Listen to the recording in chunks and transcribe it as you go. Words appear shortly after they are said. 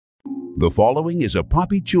The following is a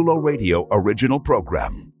Papi Chulo Radio original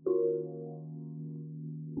program.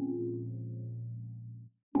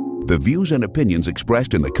 The views and opinions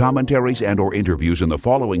expressed in the commentaries and/or interviews in the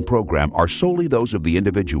following program are solely those of the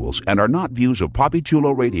individuals and are not views of Papi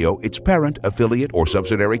Chulo Radio, its parent, affiliate, or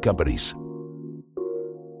subsidiary companies.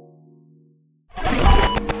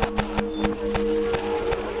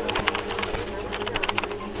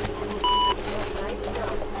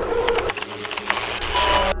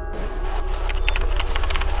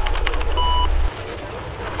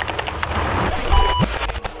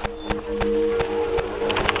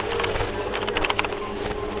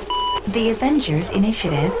 The Avengers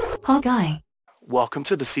Initiative, Hawkeye. Welcome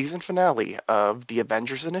to the season finale of the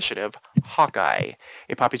Avengers Initiative, Hawkeye,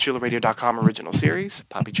 a PapiChuloRadio.com original series.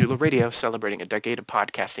 Papi Chulo Radio, celebrating a decade of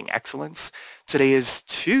podcasting excellence. Today is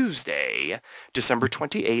Tuesday, December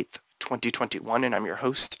 28th, 2021, and I'm your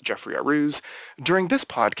host, Jeffrey Aruz. During this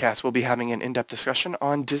podcast, we'll be having an in-depth discussion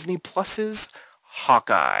on Disney Plus's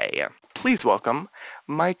Hawkeye. Please welcome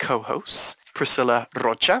my co-hosts, Priscilla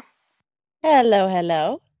Rocha. Hello,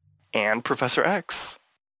 hello. And Professor X.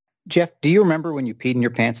 Jeff, do you remember when you peed in your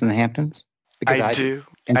pants in the Hamptons? Because I do.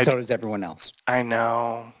 And so does everyone else. I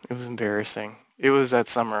know. It was embarrassing. It was that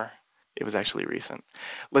summer. It was actually recent.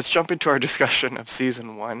 Let's jump into our discussion of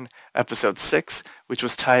Season 1, Episode 6, which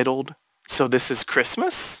was titled, So This Is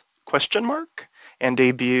Christmas? ? And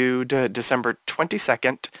debuted December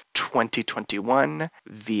 22nd, 2021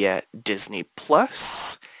 via Disney+.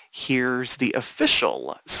 Here's the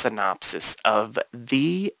official synopsis of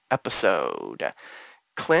the episode.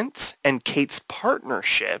 Clint and Kate's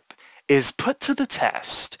partnership is put to the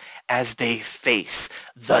test as they face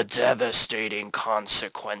the devastating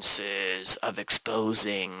consequences of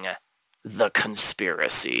exposing the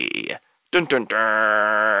conspiracy. Dun dun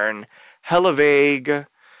dun. Hella vague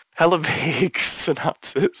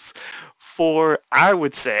synopsis. For, I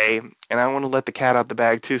would say, and I don't want to let the cat out the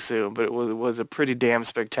bag too soon, but it was a pretty damn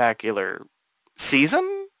spectacular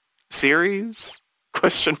series,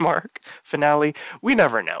 finale. We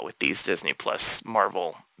never know with these Disney Plus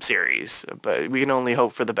Marvel series, but we can only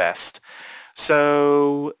hope for the best.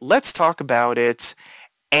 So let's talk about it,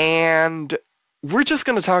 and we're just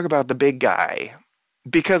going to talk about the big guy,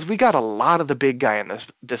 because we got a lot of the big guy in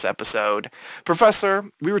this episode. Professor,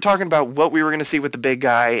 we were talking about what we were going to see with the big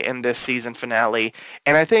guy in this season finale,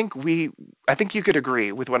 and I think you could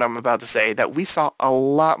agree with what I'm about to say, that we saw a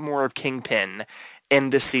lot more of Kingpin in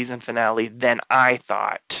this season finale than I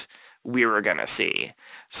thought we were going to see.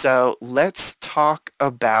 So let's talk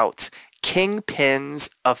about Kingpin's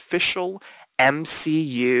official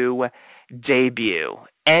MCU debut.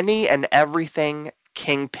 Any and everything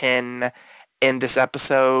Kingpin in this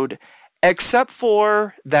episode, except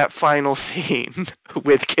for that final scene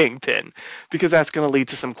with Kingpin, because that's going to lead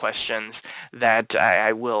to some questions that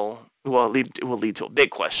will lead to a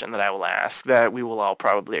big question that I will ask that we will all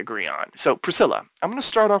probably agree on. So, Priscilla, I'm going to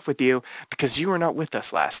start off with you because you were not with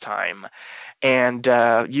us last time, and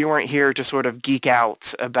you weren't here to sort of geek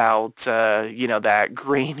out about that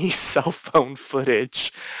grainy cell phone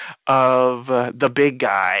footage of the big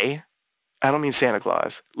guy. I don't mean Santa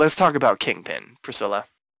Claus. Let's talk about Kingpin, Priscilla.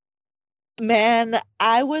 Man,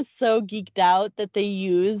 I was so geeked out that they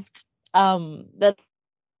used, that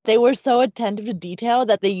they were so attentive to detail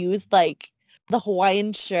that they used like the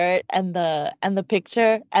Hawaiian shirt and the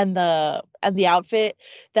picture and the outfit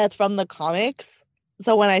that's from the comics.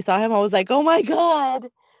 So when I saw him, I was like, oh my God,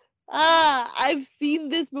 I've seen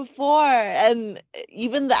this before. And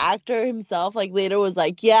even the actor himself, like later was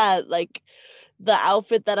like, yeah, like the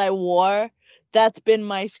outfit that I wore, that's been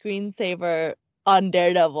my screensaver on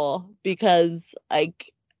Daredevil, because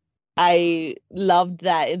like I loved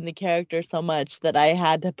that in the character so much that I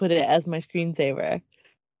had to put it as my screensaver.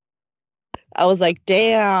 I was like,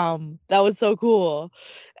 damn, that was so cool.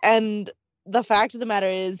 And the fact of the matter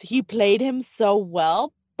is he played him so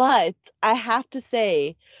well, but I have to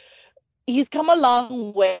say he's come a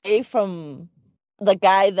long way from the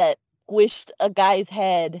guy that squished a guy's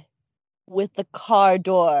head with the car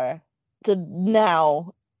door to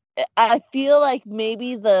now. I feel like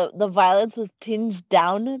maybe the violence was tinged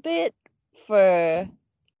down a bit for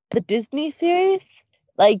the Disney series.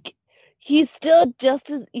 Like he's still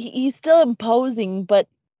he's still imposing, but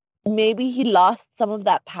maybe he lost some of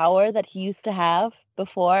that power that he used to have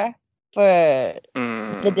before for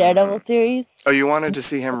the Daredevil series. Oh, you wanted to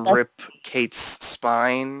see him rip Kate's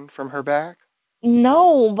spine from her back?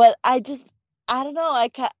 No, but I don't know.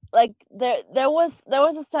 There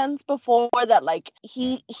was a sense before that like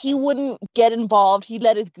he wouldn't get involved. He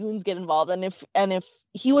let his goons get involved, and if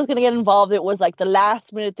he was gonna get involved, it was like the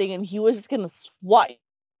last minute thing, and he was just gonna swipe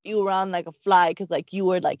you around like a fly because like you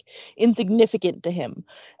were like insignificant to him.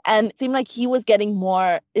 And it seemed like he was getting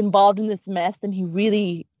more involved in this mess than he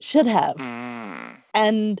really should have. Mm.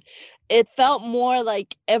 And it felt more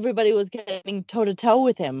like everybody was getting toe to toe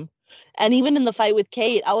with him. And even in the fight with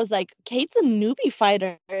Kate, I was like, Kate's a newbie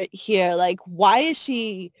fighter here. Like, why is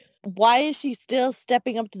she still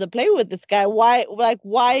stepping up to the plate with this guy?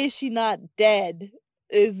 Why is she not dead?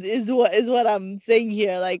 Is what I'm saying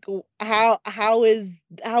here. Like, how is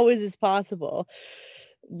this possible?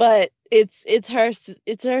 But it's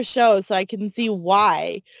her show, so I can see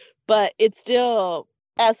why. But it's still,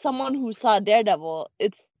 as someone who saw Daredevil,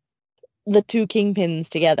 it's the two kingpins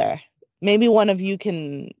together. Maybe one of you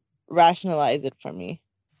can rationalize it for me.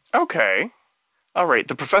 Okay. All right.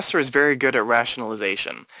 The professor is very good at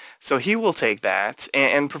rationalization. So he will take that.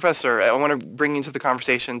 And Professor, I want to bring you into the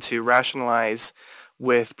conversation to rationalize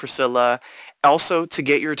with Priscilla, also to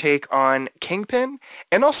get your take on Kingpin,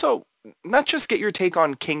 and also not just get your take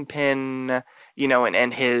on Kingpin,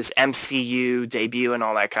 and his MCU debut and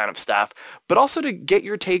all that kind of stuff, but also to get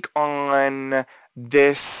your take on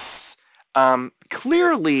this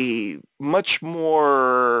clearly much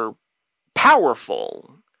more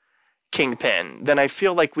powerful Kingpin than I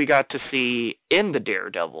feel like we got to see in the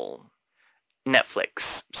Daredevil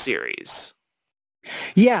Netflix series.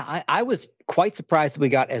 Yeah, I was quite surprised that we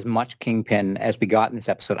got as much Kingpin as we got in this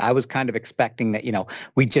episode. I was kind of expecting that,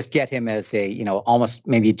 we'd just get him as a, almost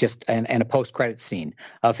maybe just in a post-credit scene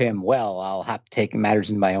of him, well, I'll have to take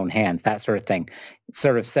matters in my own hands, that sort of thing,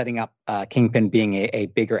 sort of setting up Kingpin being a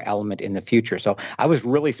bigger element in the future. So I was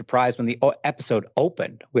really surprised when the episode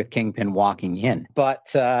opened with Kingpin walking in. But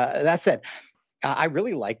that said, I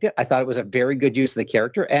really liked it. I thought it was a very good use of the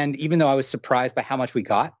character. And even though I was surprised by how much we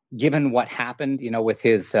got, given what happened, with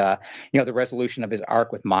his, the resolution of his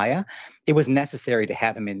arc with Maya, it was necessary to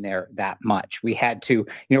have him in there that much. We had to,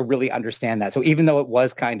 really understand that. So even though it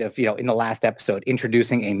was kind of, in the last episode,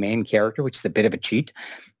 introducing a main character, which is a bit of a cheat,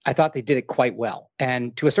 I thought they did it quite well.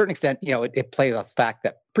 And to a certain extent, it played off the fact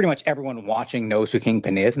that pretty much everyone watching knows who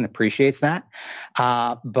Kingpin is and appreciates that.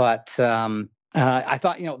 I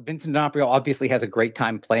thought, Vincent D'Onofrio obviously has a great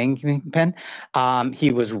time playing Kingpin.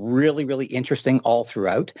 He was really, really interesting all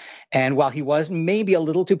throughout. And while he was maybe a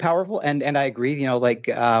little too powerful, and I agree,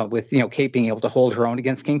 with, Kate being able to hold her own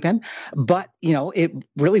against Kingpin, but, it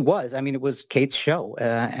really was. I mean, it was Kate's show,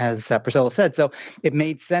 as Priscilla said. So it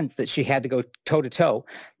made sense that she had to go toe to toe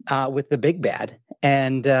with the big bad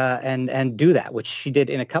and do that, which she did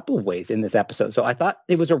in a couple of ways in this episode. So I thought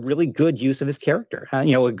it was a really good use of his character,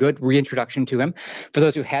 a good reintroduction to him for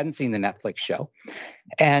those who hadn't seen the Netflix show,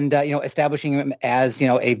 and establishing him as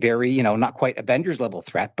a very not quite Avengers level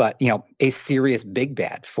threat, but a serious big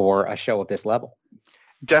bad for a show of this level.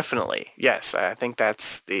 Definitely, yes. I think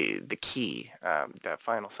that's the key, that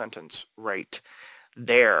final sentence right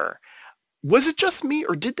there. Was it just me,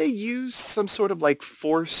 or did they use some sort of like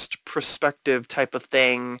forced perspective type of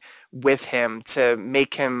thing with him to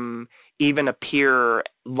make him even appear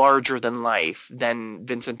larger than life than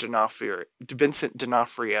Vincent D'Onofrio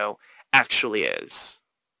actually is?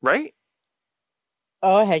 Right?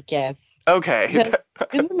 Oh, heck yes. Okay.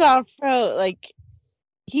 Vincent D'Onofrio, like,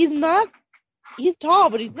 he's tall,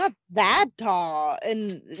 but he's not that tall.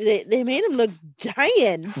 And they made him look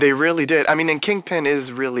giant. They really did. I mean, and Kingpin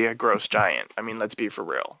is really a gross giant. I mean, let's be for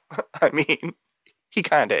real. I mean, he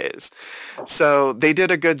kind of is. So they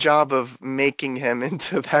did a good job of making him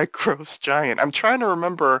into that gross giant. I'm trying to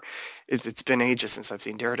remember. It's been ages since I've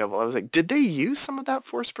seen Daredevil. I was like, did they use some of that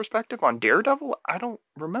forced perspective on Daredevil? I don't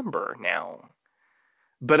remember now.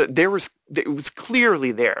 But it was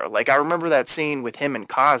clearly there. Like, I remember that scene with him and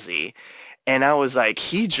Kazi, and I was like,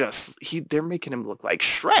 they're making him look like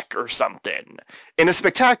Shrek or something in a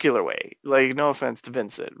spectacular way. Like, no offense to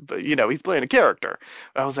Vincent, but he's playing a character.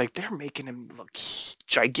 I was like, they're making him look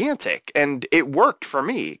gigantic. And it worked for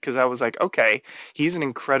me because I was like, okay, he's an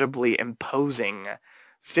incredibly imposing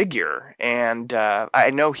figure. And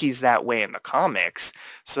I know he's that way in the comics.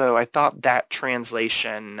 So I thought that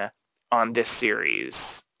translation on this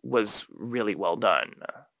series was really well done.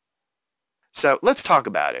 So let's talk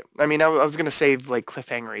about it. I mean, I was going to save like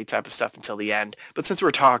cliffhanger-y type of stuff until the end, but since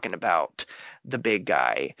we're talking about the big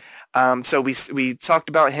guy, so we talked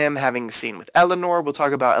about him having a scene with Eleanor. We'll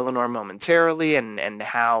talk about Eleanor momentarily and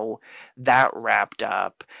how that wrapped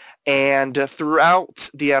up. And throughout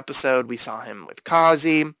the episode, we saw him with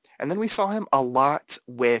Kazi, and then we saw him a lot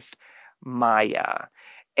with Maya.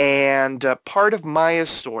 And part of Maya's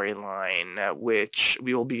storyline, which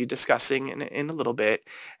we will be discussing in a little bit,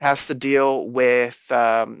 has to deal with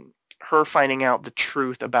her finding out the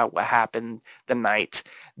truth about what happened the night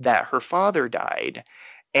that her father died.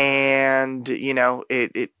 And,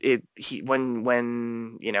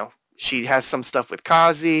 when, she has some stuff with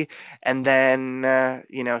Kazi, and then,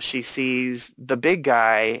 she sees the big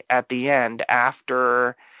guy at the end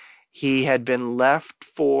after he had been left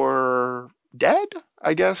for dead,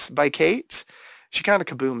 I guess, by Kate. She kind of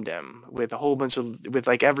kaboomed him with with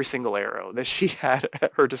like every single arrow that she had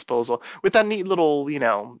at her disposal with that neat little,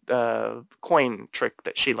 coin trick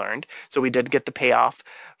that she learned. So we did get the payoff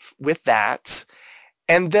with that.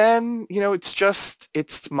 And then,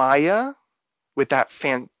 it's Maya with that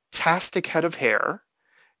fantastic head of hair,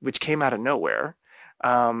 which came out of nowhere,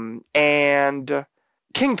 and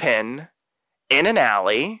Kingpin in an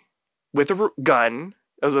alley with a gun.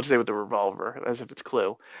 I was about to say with a revolver, as if it's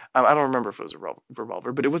Clue. I don't remember if it was a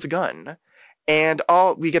revolver, but it was a gun. And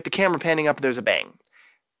we get the camera panning up, and there's a bang.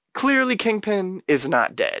 Clearly, Kingpin is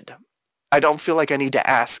not dead. I don't feel like I need to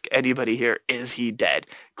ask anybody here, is he dead?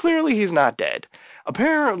 Clearly, he's not dead.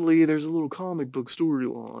 Apparently, there's a little comic book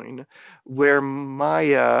storyline where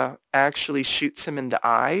Maya actually shoots him in the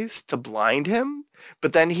eyes to blind him,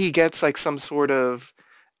 but then he gets like some sort of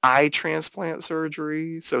eye transplant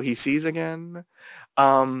surgery, so he sees again.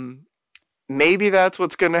 Maybe that's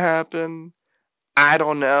what's going to happen. I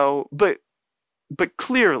don't know, but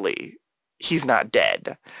clearly he's not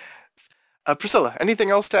dead. Priscilla, anything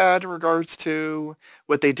else to add in regards to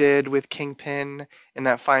what they did with Kingpin in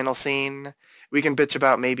that final scene? We can bitch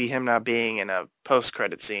about maybe him not being in a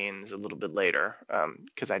post-credit scenes a little bit later,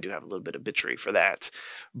 because I do have a little bit of bitchery for that.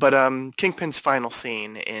 But Kingpin's final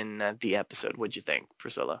scene in the episode, what'd you think,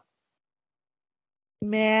 Priscilla?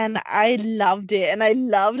 Man, I loved it, and I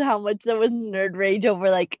loved how much there was nerd rage over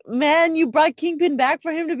like, man, you brought Kingpin back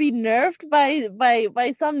for him to be nerfed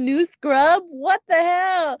by some new scrub? What the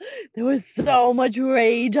hell? There was so much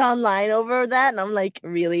rage online over that, and I'm like,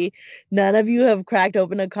 really? None of you have cracked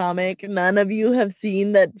open a comic? None of you have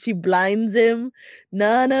seen that she blinds him?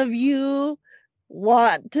 None of you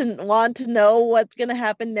want to know what's gonna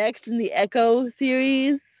happen next in the Echo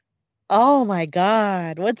series? Oh my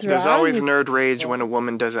God, what's wrong? There's always with nerd rage people? when a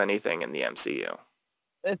woman does anything in the MCU.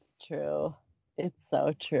 It's true. It's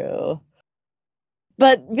so true.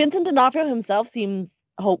 But Vincent D'Onofrio himself seems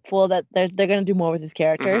hopeful that they're going to do more with his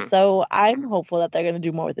character. Mhm. So I'm hopeful that they're going to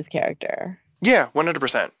do more with his character. Yeah,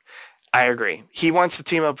 100%. I agree. He wants to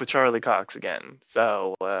team up with Charlie Cox again.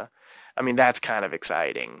 So, that's kind of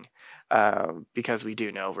exciting. Because we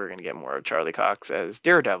do know we're going to get more of Charlie Cox as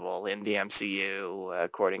Daredevil in the MCU,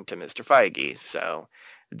 according to Mr. Feige. So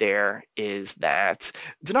there is that.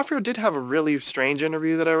 D'Onofrio did have a really strange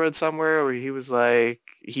interview that I read somewhere where he was like,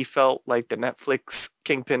 he felt like the Netflix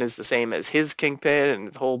Kingpin is the same as his Kingpin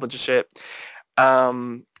and a whole bunch of shit.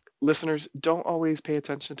 Listeners, don't always pay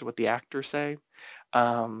attention to what the actors say.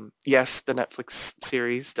 Yes, the Netflix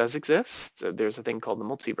series does exist. There's a thing called the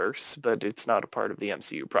multiverse, but it's not a part of the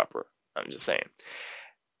MCU proper. I'm just saying.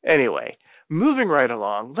 Anyway, moving right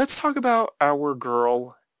along, let's talk about our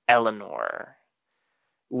girl, Eleanor.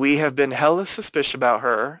 We have been hella suspicious about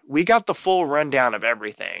her. We got the full rundown of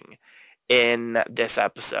everything in this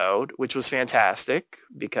episode, which was fantastic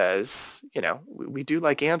because, we do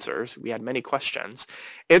like answers. We had many questions.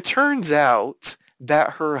 It turns out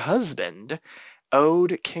that her husband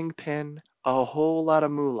owed Kingpin a whole lot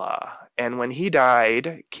of moolah. And when he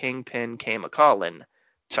died, Kingpin came a-calling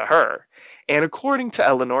to her. And according to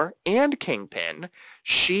Eleanor and Kingpin,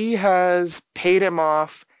 she has paid him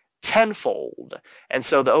off tenfold. And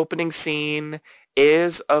so the opening scene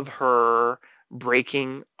is of her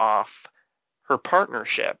breaking off her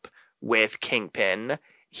partnership with Kingpin.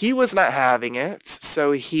 He was not having it,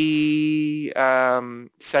 so he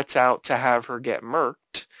sets out to have her get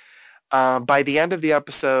murked. By the end of the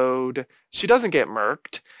episode, she doesn't get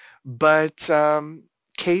murked, but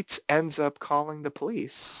Kate ends up calling the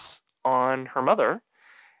police on her mother,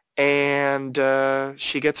 and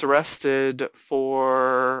she gets arrested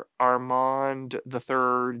for Armand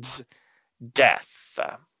III's death.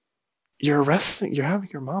 You're having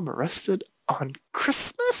your mom arrested on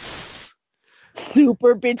Christmas?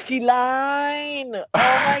 Super bitchy line. Oh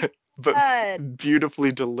my But God.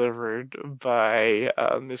 beautifully delivered by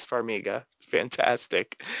Miss Farmiga.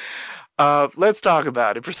 Fantastic. Let's talk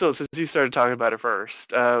about it. Priscilla, since you started talking about it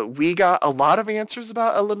first, we got a lot of answers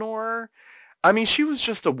about Eleanor. I mean, she was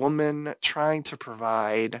just a woman trying to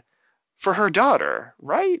provide for her daughter,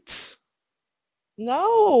 right?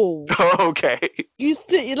 No. Okay.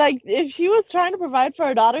 If she was trying to provide for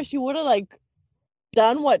her daughter, she would have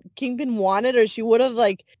done what Kingpin wanted, or she would have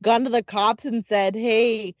gone to the cops and said,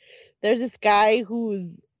 hey, there's this guy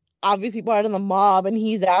who's obviously part of the mob and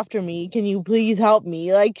he's after me. Can you please help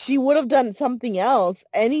me? She would have done something else,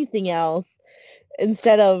 anything else,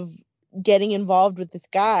 instead of getting involved with this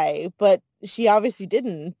guy, but she obviously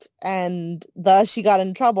didn't, and thus she got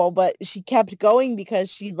in trouble, but she kept going because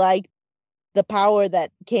she liked the power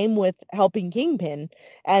that came with helping Kingpin.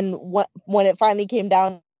 And when it finally came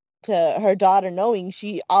down to her daughter knowing,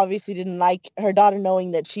 she obviously didn't like her daughter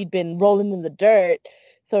knowing that she'd been rolling in the dirt.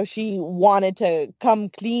 So she wanted to come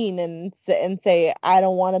clean and say, I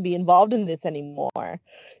don't want to be involved in this anymore.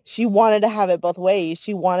 She wanted to have it both ways.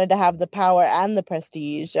 She wanted to have the power and the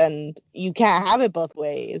prestige, and you can't have it both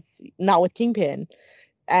ways, not with Kingpin.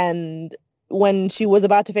 And when she was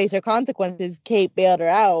about to face her consequences, Kate bailed her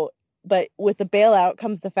out. But with the bailout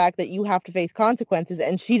comes the fact that you have to face consequences,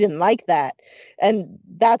 and she didn't like that. And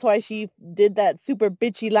that's why she did that super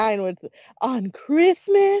bitchy line with, on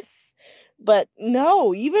Christmas? But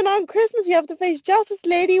no, even on Christmas you have to face justice,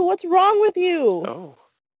 lady. What's wrong with you? Oh,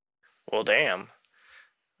 well, damn.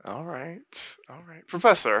 All right. All right.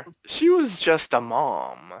 Professor, she was just a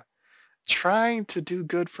mom trying to do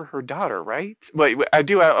good for her daughter, right? Wait, I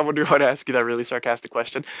do want to ask you that really sarcastic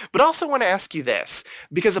question, but also want to ask you this,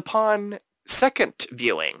 because upon second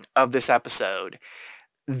viewing of this episode,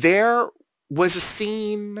 there was a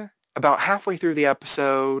scene about halfway through the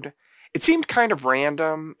episode. It seemed kind of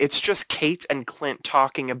random. It's just Kate and Clint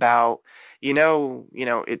talking about,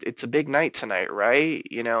 it's a big night tonight, right?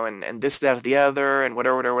 And this, that, or the other, and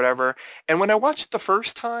whatever, whatever, whatever. And when I watched it the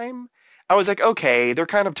first time, I was like, okay, they're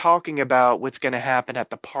kind of talking about what's going to happen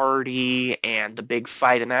at the party and the big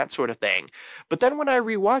fight and that sort of thing. But then when I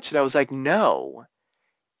rewatched it, I was like, no,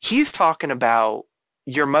 he's talking about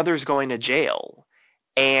your mother's going to jail.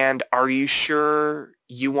 And are you sure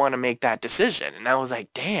you want to make that decision? And I was like,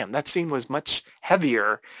 damn, that scene was much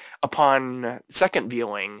heavier upon second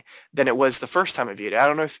viewing than it was the first time I viewed it. I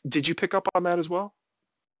don't know did you pick up on that as well?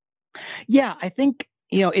 Yeah, I think,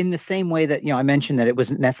 in the same way that, I mentioned that it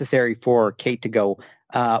wasn't necessary for Kate to go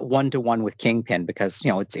one-to-one with Kingpin because,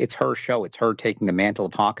 it's her show. It's her taking the mantle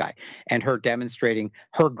of Hawkeye and her demonstrating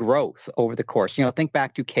her growth over the course. Think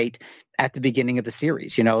back to Kate at the beginning of the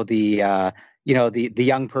series, the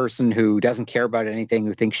young person who doesn't care about anything,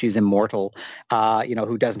 who thinks she's immortal,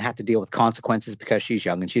 who doesn't have to deal with consequences because she's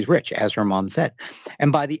young and she's rich, as her mom said.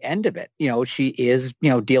 And by the end of it, she is,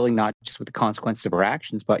 dealing not just with the consequences of her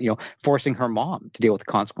actions, but, forcing her mom to deal with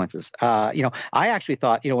the consequences. I actually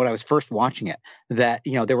thought, when I was first watching it, that,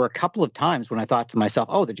 there were a couple of times when I thought to myself,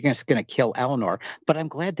 oh, they're just going to kill Eleanor. But I'm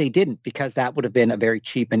glad they didn't, because that would have been a very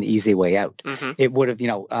cheap and easy way out. Mm-hmm. It would have,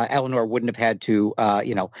 Eleanor wouldn't have had to,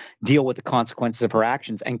 deal with the consequences of her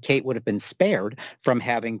actions, and Kate would have been spared from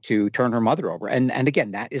having to turn her mother over. And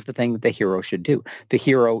again, that is the thing that the hero should do. The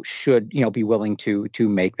hero should, be willing to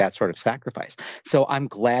make that sort of sacrifice. So I'm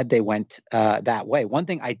glad they went that way. One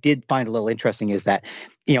thing I did find a little interesting is that,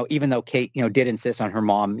 even though Kate, did insist on her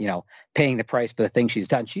mom, paying the price for the things she's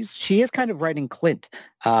done, she is kind of writing Clint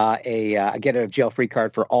a get out of jail free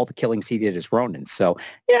card for all the killings he did as Ronin. So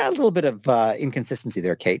yeah, a little bit of inconsistency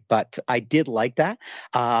there, Kate, but I did like that.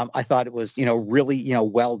 I thought it was, really,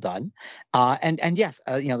 well done. And yes,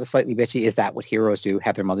 the slightly bitchy, is that what heroes do?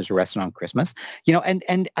 Have their mothers arrested on Christmas?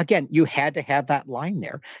 And again, you had to have that line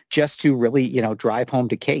there just to really, drive home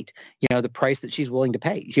to Kate, the price that she's willing to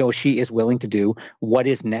pay. She is willing to do what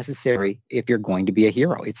is necessary if you're going to be a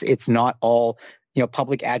hero. It's not all,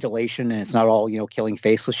 public adulation, and it's not all, killing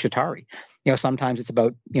faceless Shatari. Sometimes it's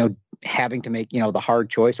about, having to make, the hard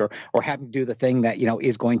choice or having to do the thing that,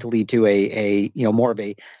 is going to lead to a more of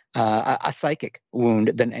a psychic wound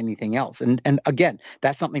than anything else. And again,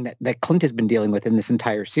 that's something that Clint has been dealing with in this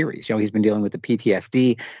entire series. He's been dealing with the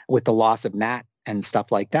PTSD, with the loss of Nat and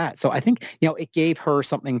stuff like that. So I think, it gave her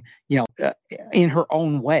something, in her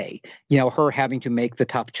own way, her having to make the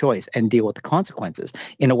tough choice and deal with the consequences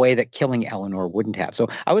in a way that killing Eleanor wouldn't have. So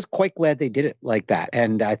I was quite glad they did it like that.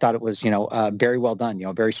 And I thought it was, very well done,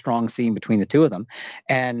 a very strong scene between the two of them.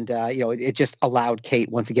 And, it just allowed Kate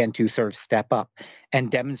once again to sort of step up and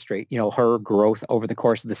demonstrate, her growth over the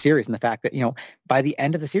course of the series, and the fact that, by the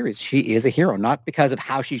end of the series, she is a hero, not because of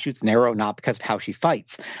how she shoots an arrow, not because of how she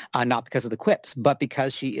fights, not because of the quips, but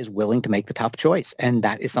because she is willing to make the tough choice. And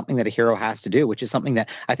that is something that a hero has to do, which is something that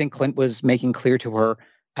I think Clint was making clear to her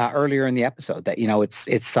earlier in the episode, that,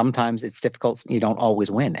 it's sometimes it's difficult. You don't always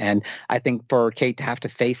win. And I think for Kate to have to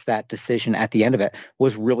face that decision at the end of it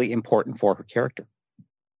was really important for her character.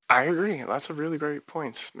 I agree. Lots of really great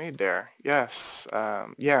points made there. Yes.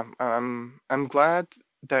 I'm glad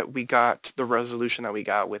that we got the resolution that we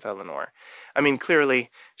got with Eleanor. I mean, clearly,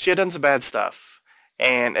 she had done some bad stuff.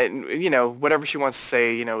 And whatever she wants to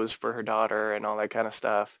say, was for her daughter and all that kind of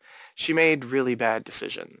stuff. She made really bad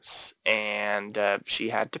decisions. And she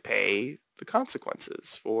had to pay the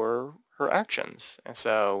consequences for her actions. And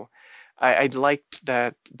so I liked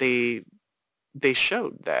that they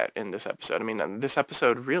showed that in this episode. I mean, this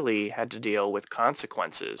episode really had to deal with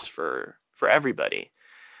consequences for everybody,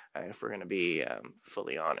 if we're going to be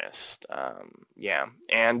fully honest. Yeah.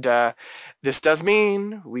 And this does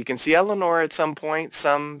mean we can see Eleanor at some point,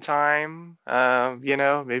 sometime.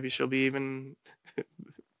 Maybe she'll be even,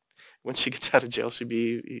 when she gets out of jail, she'll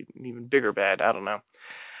be an even bigger bad. I don't know.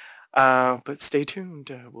 But stay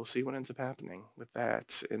tuned. We'll see what ends up happening with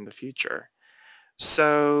that in the future.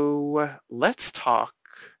 So let's talk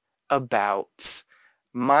about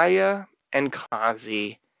Maya and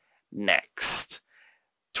Kazi next.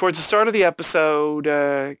 Towards the start of the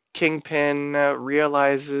episode, Kingpin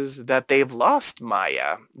realizes that they've lost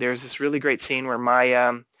Maya. There's this really great scene where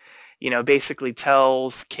Maya, basically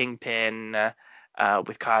tells Kingpin,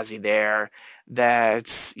 with Kazi there,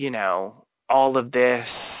 that, all of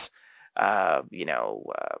this,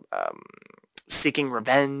 seeking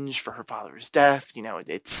revenge for her father's death,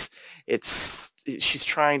 she's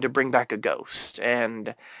trying to bring back a ghost,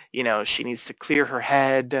 and, she needs to clear her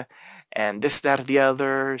head, and this, that, or the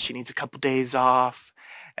other. She needs a couple days off.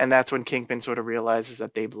 And that's when Kingpin sort of realizes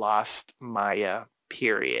that they've lost Maya,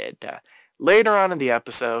 period. Later on in the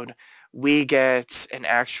episode, we get an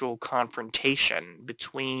actual confrontation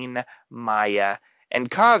between Maya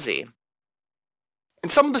and Kazi.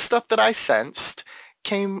 And some of the stuff that I sensed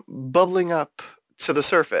came bubbling up to the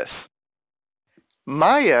surface.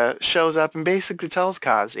 Maya shows up and basically tells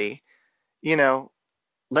Kazi,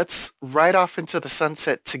 let's ride off into the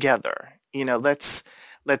sunset together. Let's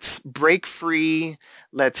break free.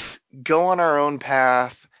 Let's go on our own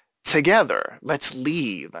path together. Let's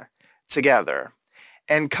leave together.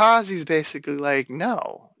 And Kazi's basically like,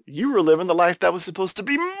 no, you were living the life that was supposed to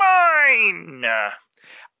be mine.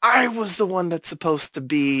 I was the one that's supposed to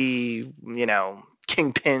be,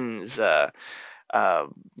 Kingpin's,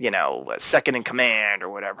 second in command or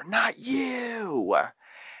whatever. Not you.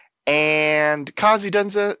 And Kazi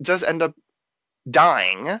does end up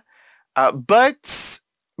dying, but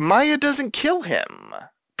Maya doesn't kill him,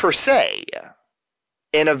 per se,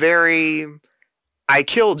 in a very I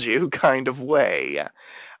killed you kind of way.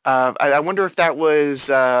 I wonder if that was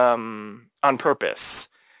on purpose,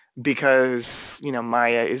 because,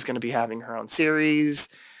 Maya is going to be having her own series,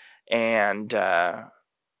 and, they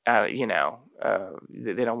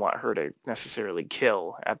don't want her to necessarily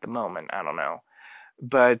kill at the moment. I don't know.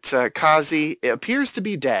 But Kazi appears to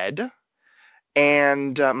be dead,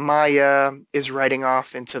 and Maya is riding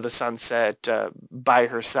off into the sunset by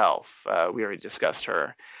herself. We already discussed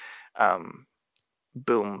her.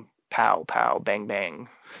 Boom, pow, pow, bang, bang,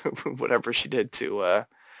 whatever she did to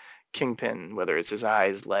Kingpin, whether it's his eye,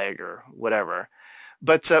 his leg, or whatever.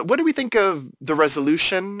 But what do we think of the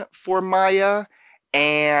resolution for Maya?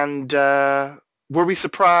 And were we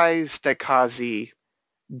surprised that Kazi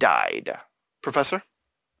died? Professor?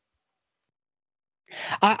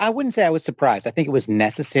 I wouldn't say I was surprised. I think it was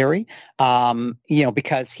necessary,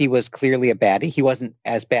 because he was clearly a baddie. He wasn't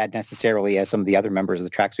as bad necessarily as some of the other members of the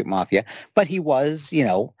Tracksuit Mafia, but he was,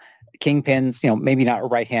 Kingpin's, maybe not a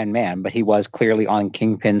right-hand man, but he was clearly on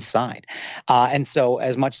Kingpin's side. And so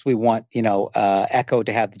as much as we want, Echo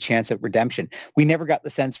to have the chance at redemption, we never got the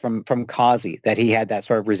sense from Kazi that he had that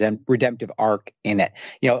sort of redemptive arc in it.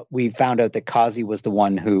 We found out that Kazi was the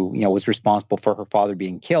one who, was responsible for her father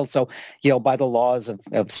being killed. So, by the laws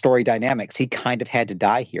of story dynamics, he kind of had to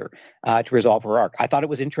die here to resolve her arc. I thought it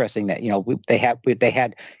was interesting that, they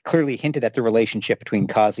had clearly hinted at the relationship between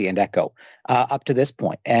Kazi and Echo up to this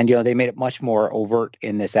point. And, they made it much more overt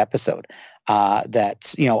in this episode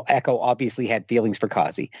that, Echo obviously had feelings for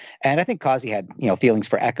Kazi. And I think Kazi had, feelings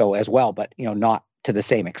for Echo as well, but, not to the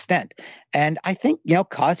same extent. And I think,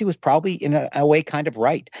 Kazi was probably in a way kind of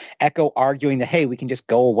right. Echo arguing that, hey, we can just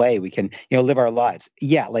go away. We can, live our lives.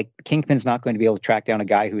 Yeah, like Kingpin's not going to be able to track down a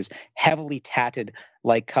guy who's heavily tatted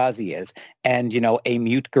like Kazi is, and, a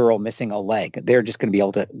mute girl missing a leg. They're just going to be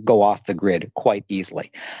able to go off the grid quite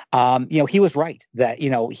easily. He was right that,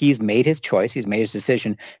 he's made his choice. He's made his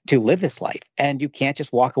decision to live this life. And you can't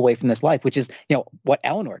just walk away from this life, which is, what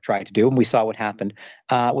Eleanor tried to do. And we saw what happened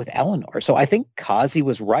with Eleanor. So I think Kazi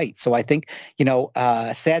was right. So I think,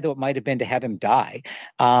 sad though it might have been to have him die,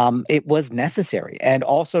 it was necessary, and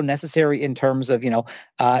also necessary in terms of,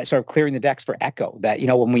 sort of clearing the decks for Echo, that,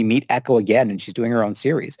 when we meet Echo again and she's doing her own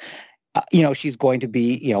series, she's going to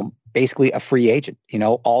be, basically a free agent. You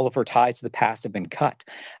know, all of her ties to the past have been cut.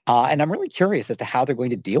 And I'm really curious as to how they're going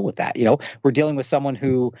to deal with that. You know, we're dealing with someone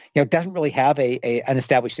who, you know, doesn't really have an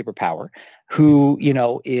established superpower, who, you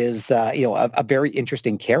know, is, you know, a very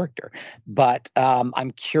interesting character. But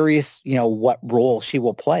I'm curious, you know, what role she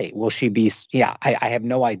will play. Will she be, I have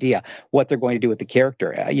no idea what they're going to do with the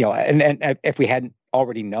character. You know, and if we hadn't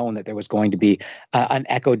already known that there was going to be an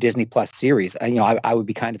Echo Disney Plus series, you know, I would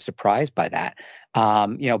be kind of surprised by that,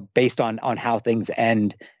 you know, based on how things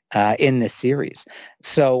end in this series.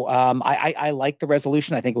 So I like the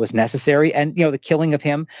resolution. I think it was necessary. And, you know, the killing of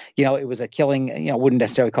him, you know, it was a killing, you know, wouldn't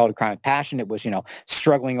necessarily call it a crime of passion. It was, you know,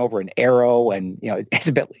 struggling over an arrow. And, you know, it's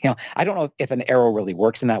a bit, you know, I don't know if an arrow really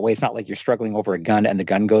works in that way. It's not like you're struggling over a gun and the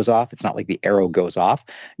gun goes off. It's not like the arrow goes off,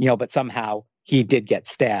 you know, but somehow he did get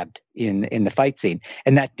stabbed in the fight scene.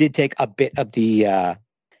 And that did take a bit of the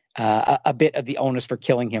onus for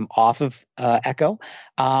killing him off of Echo.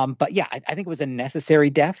 But yeah, I think it was a necessary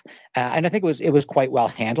death. And I think it was quite well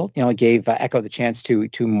handled. You know, it gave Echo the chance to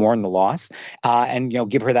mourn the loss and, you know,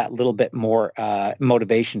 give her that little bit more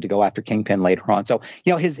motivation to go after Kingpin later on. So,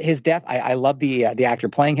 you know, his death, I love the actor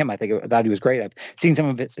playing him. I thought he was great. I've seen some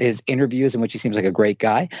of his interviews in which he seems like a great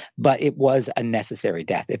guy, but it was a necessary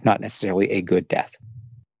death, if not necessarily a good death.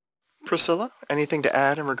 Priscilla, anything to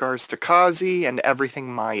add in regards to Kazi and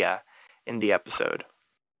everything Maya in the episode?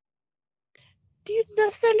 Do you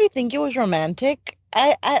necessarily think it was romantic?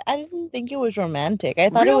 I didn't think it was romantic. I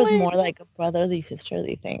thought it was Really? more like a brotherly,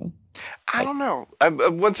 sisterly thing. I don't know.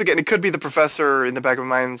 Once again, it could be the professor in the back of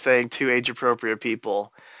my mind saying two age-appropriate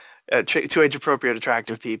people, two age-appropriate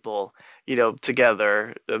attractive people, you know,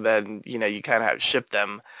 together, and then, you know, you kind of have to ship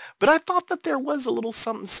them. But I thought that there was a little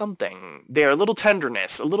something there, a little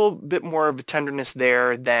tenderness, a little bit more of a tenderness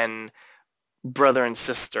there than brother and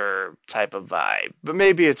sister type of vibe. But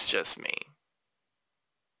maybe it's just me.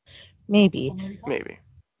 Maybe.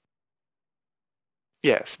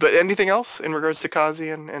 Yes, but anything else in regards to Kazi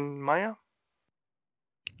and Maya?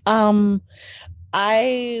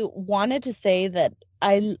 I wanted to say that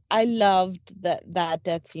I loved that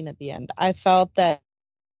death scene at the end. I felt that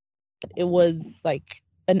it was like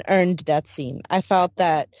an earned death scene. I felt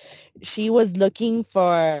that she was looking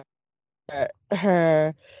for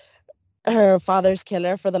her father's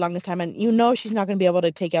killer for the longest time, and you know she's not going to be able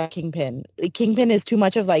to take out Kingpin. Kingpin is too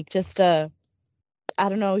much of like just a, I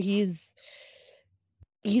don't know, he's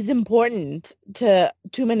important to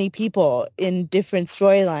too many people in different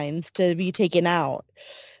storylines to be taken out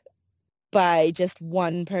by just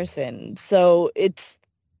one person. So it's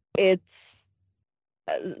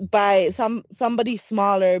by somebody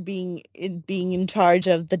smaller being in charge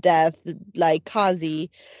of the death, like Kazi,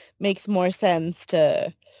 makes more sense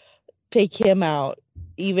to take him out,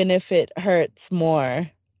 even if it hurts more,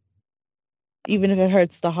 even if it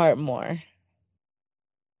hurts the heart more.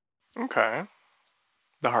 Okay.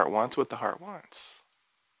 The heart wants what the heart wants.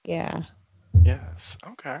 Yeah. Yes.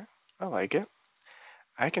 Okay. I like it.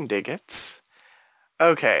 I can dig it.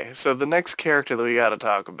 Okay, so the next character that we got to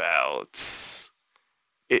talk about,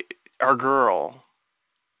 our girl,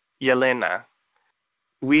 Yelena.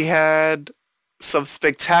 We had some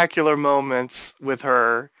spectacular moments with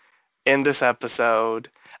her in this episode.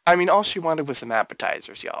 I mean, all she wanted was some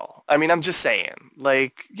appetizers, y'all. I mean, I'm just saying.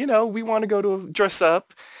 Like, you know, we want to dress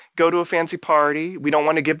up, go to a fancy party. We don't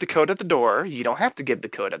want to give the code at the door. You don't have to give the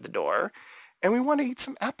code at the door. And we want to eat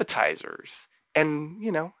some appetizers and,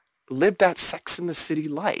 you know, live that Sex in the City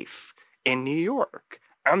life in New York.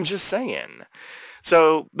 I'm just saying.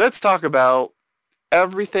 So let's talk about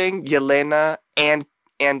everything Yelena and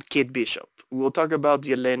Kate Bishop. We'll talk about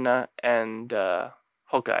Yelena and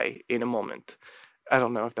Hawkeye in a moment. I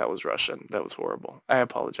don't know if that was Russian. That was horrible. I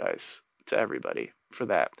apologize to everybody for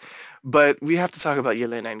that. But we have to talk about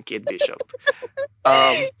Yelena and Kate Bishop.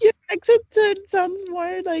 Your accent sounds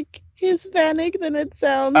more like Hispanic than it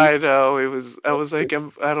sounds. I know. I was like,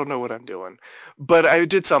 I don't know what I'm doing. But I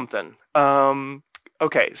did something.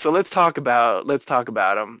 Okay, so let's talk about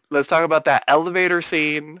them. Let's talk about that elevator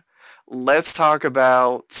scene. Let's talk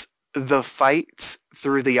about the fight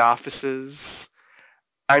through the offices.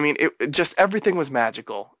 I mean, it just, everything was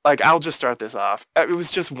magical. Like, I'll just start this off. It was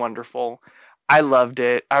just wonderful. I loved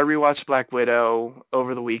it. I rewatched Black Widow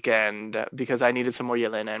over the weekend because I needed some more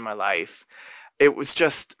Yelena in my life. It was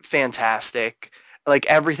just fantastic. Like,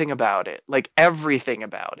 everything about it. Like, everything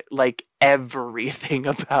about it. Like, everything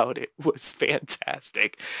about it was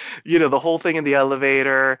fantastic. You know, the whole thing in the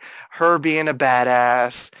elevator, her being a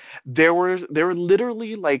badass. There were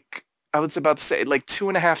literally, like, I was about to say, like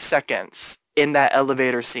 2.5 seconds in that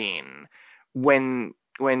elevator scene when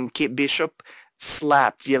Kate Bishop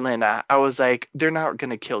slapped Yelena, I was like, they're not going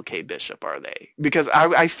to kill Kate Bishop, are they? Because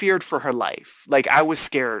I feared for her life. Like, I was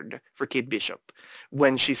scared for Kate Bishop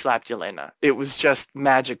when she slapped Yelena. It was just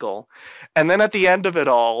magical. And then at the end of it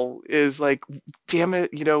all is like, damn it,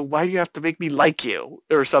 why do you have to make me like you?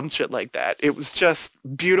 Or some shit like that. It was just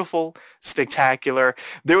beautiful, spectacular.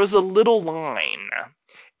 There was a little line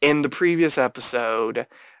in the previous episode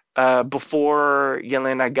before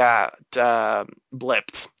Yelena got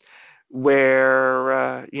blipped,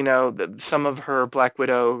 where, some of her Black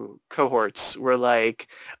Widow cohorts were like,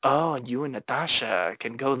 oh, you and Natasha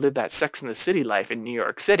can go live that Sex in the City life in New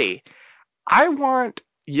York City. I want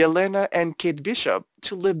Yelena and Kate Bishop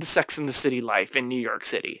to live the Sex in the City life in New York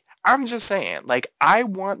City. I'm just saying, like, I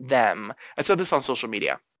want them, I said this on social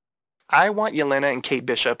media, I want Yelena and Kate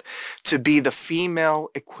Bishop to be the female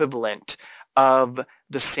equivalent of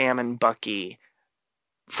the Sam and Bucky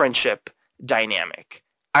friendship dynamic.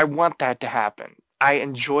 I want that to happen. I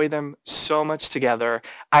enjoy them so much together.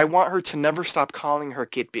 I want her to never stop calling her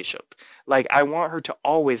Kate Bishop. Like, I want her to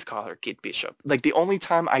always call her Kate Bishop. Like, the only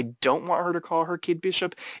time I don't want her to call her Kate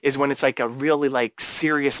Bishop is when it's like a really like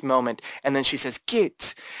serious moment, and then she says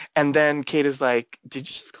Kate, and then Kate is like, "Did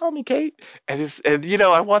you just call me Kate?" And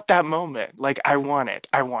I want that moment. Like, I want it.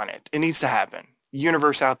 I want it. It needs to happen.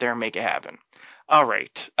 Universe out there, make it happen. All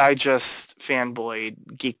right, I just fanboyed,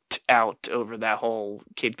 geeked out over that whole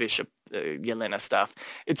Kate Bishop, Yelena stuff.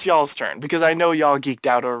 It's y'all's turn, because I know y'all geeked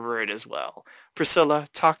out over it as well. Priscilla,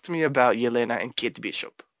 talk to me about Yelena and Kate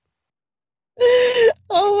Bishop.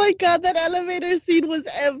 Oh my god, that elevator scene was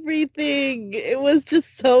everything. It was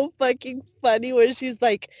just so fucking funny where she's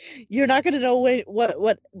like, you're not going to know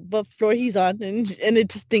what floor he's on, and it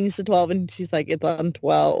just dings to 12, and she's like, it's on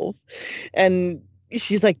 12. And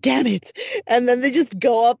she's like, damn it. And then they just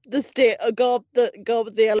go up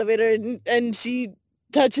the elevator, and she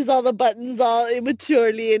touches all the buttons all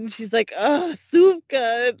immaturely, and she's like, oh,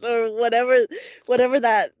 Suvka, or whatever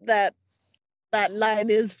that line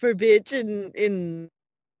is for bitch in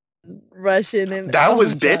Russian. And that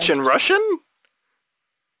was gosh. bitch in Russian?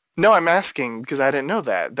 No, I'm asking because I didn't know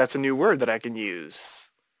that. That's a new word that I can use.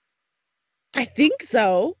 I think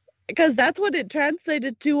so. Because that's what it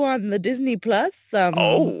translated to on the Disney Plus.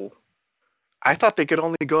 Oh, I thought they could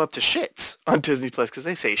only go up to shit on Disney Plus because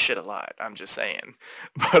they say shit a lot. I'm just saying.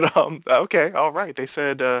 But okay, all right. They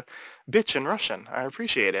said bitch in Russian. I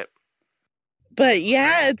appreciate it. But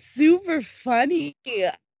yeah, it's super funny.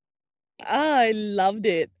 I loved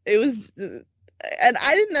it. It was, and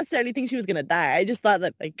I didn't necessarily think she was gonna die. I just thought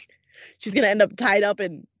that like she's gonna end up tied up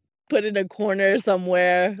and put in a corner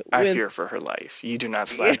somewhere. I fear for her life. You do not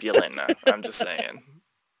slap Yelena. I'm just saying.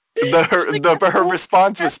 Her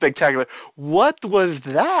response was spectacular. What was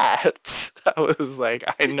that? I was like,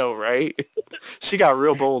 I know, right? She got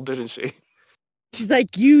real bold, didn't she? She's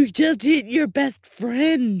like, you just hit your best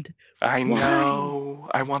friend. I know.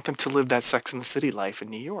 I want them to live that Sex in the City life in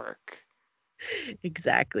New York.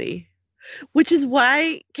 Exactly. Which is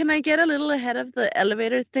why, can I get a little ahead of the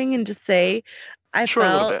elevator thing and just say, a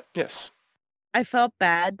little bit, yes. I felt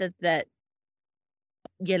bad that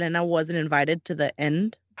Yelena wasn't invited to the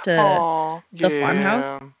end, to the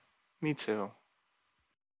farmhouse. Me too.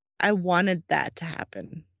 I wanted that to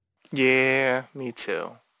happen. Yeah, me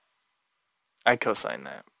too. I co-sign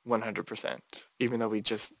that 100%, even though we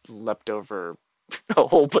just leapt over a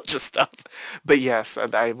whole bunch of stuff. But yes,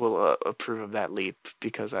 I will approve of that leap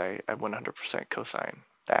because I 100% co-sign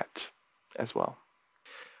that as well.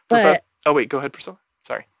 But oh wait, go ahead, Priscilla.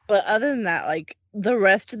 Sorry. But other than that, like the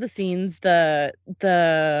rest of the scenes, the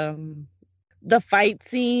fight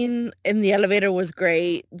scene in the elevator was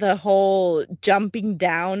great. The whole jumping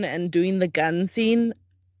down and doing the gun scene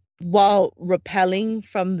while rappelling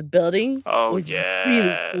from the building was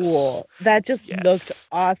really cool. That just looked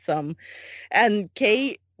awesome. And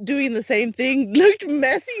Kate doing the same thing looked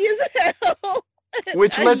messy as hell.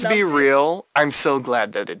 Which, let's be real, I'm so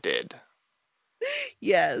glad that it did.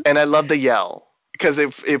 Yes. And I love the yell because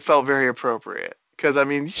it felt very appropriate. Because, I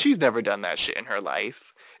mean, she's never done that shit in her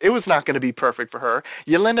life. It was not going to be perfect for her.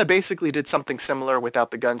 Yelena basically did something similar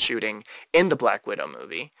without the gun shooting in the Black Widow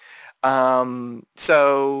movie.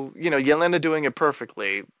 So, Yelena doing it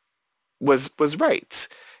perfectly was right.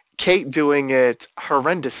 Kate doing it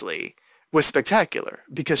horrendously was spectacular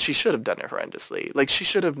because she should have done it horrendously. Like, she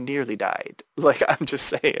should have nearly died. Like, I'm just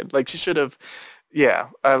saying. Like, she should have,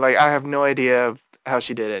 I have no idea how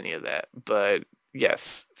she did any of that. But,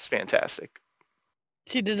 yes, it's fantastic.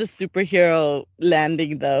 She did a superhero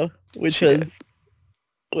landing, though, which just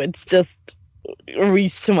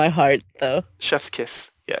reached to my heart, though. Chef's kiss.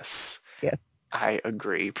 Yes. Yeah. I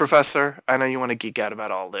agree. Professor, I know you want to geek out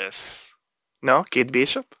about all this. No, Kate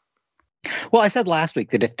Bishop? Well, I said last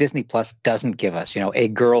week that if Disney Plus doesn't give us, a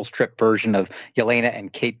girls' trip version of Yelena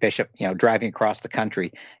and Kate Bishop, driving across the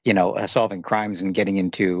country, solving crimes and getting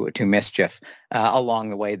into mischief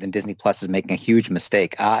along the way, then Disney Plus is making a huge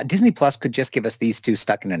mistake. Disney Plus could just give us these two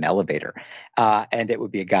stuck in an elevator, and it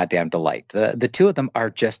would be a goddamn delight. The two of them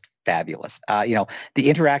are just fabulous. The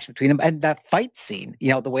interaction between them and that fight scene,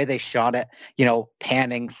 the way they shot it,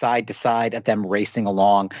 panning side to side at them racing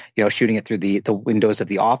along, shooting it through the windows of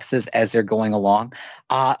the offices as they're going along,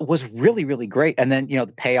 was really, really great. And then,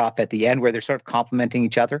 the payoff at the end where they're sort of complimenting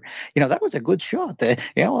each other, that was a good shot.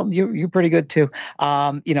 Well, you're pretty good too.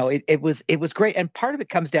 It was great. And part of it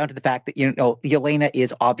comes down to the fact that, Yelena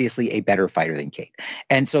is obviously a better fighter than Kate.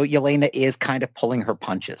 And so Yelena is kind of pulling her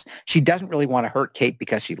punches. She doesn't really want to hurt Kate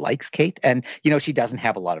because she likes Kate, and she doesn't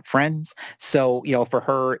have a lot of friends, so for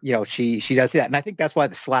her, she does that, and I think that's why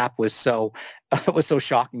the slap was so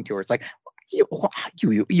shocking to her. It's like,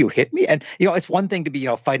 you hit me, and it's one thing to be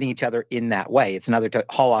fighting each other in that way. It's another to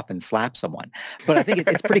haul off and slap someone. But I think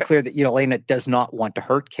it's pretty clear that Elena does not want to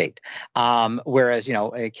hurt Kate, whereas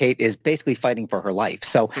Kate is basically fighting for her life.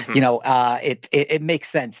 So it makes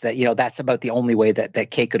sense that that's about the only way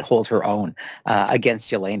that Kate could hold her own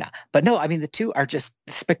against Yelena. But no, I mean the two are just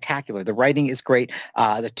spectacular. The writing is great.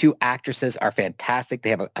 The two actresses are fantastic. They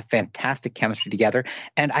have a fantastic chemistry together,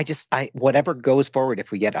 and I whatever goes forward,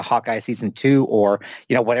 if we get a Hawkeye season 2 or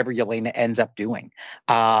whatever Yelena ends up doing,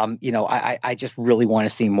 I just really want to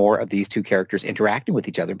see more of these two characters interacting with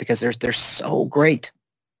each other because they're so great.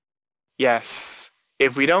 Yes.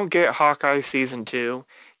 If we don't get Hawkeye season 2,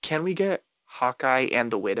 can we get Hawkeye and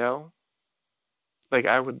the Widow? Like,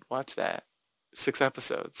 I would watch that. 6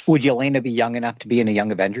 episodes. Would Yelena be young enough to be in a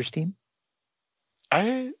Young Avengers team?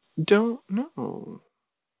 I don't know.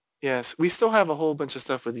 Yes, we still have a whole bunch of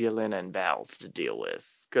stuff with Yelena and Val to deal with,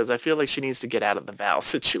 because I feel like she needs to get out of the Val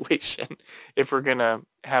situation if we're going to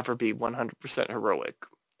have her be 100% heroic.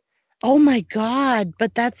 Oh my God,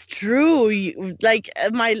 but that's true. A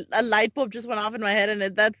light bulb just went off in my head,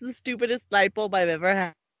 and that's the stupidest light bulb I've ever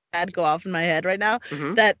had go off in my head right now.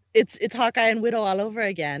 Mm-hmm. That it's Hawkeye and Widow all over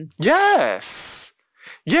again. Yes.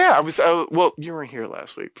 Yeah, I was, well, you were here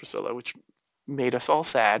last week, Priscilla, which made us all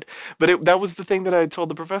sad. But that was the thing that I told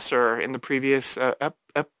the professor in the previous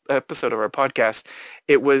episode of our podcast.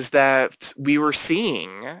 It was that we were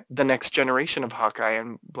seeing the next generation of Hawkeye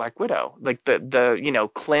and Black Widow. Like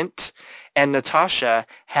the Clint and Natasha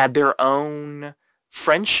had their own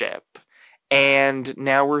friendship. And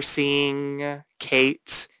now we're seeing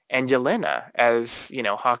Kate and Yelena as,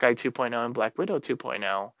 Hawkeye 2.0 and Black Widow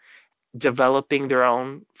 2.0 developing their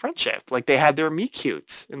own friendship. Like they had their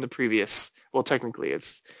meet-cute in the previous, well, technically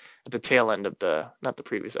it's at the tail end of not the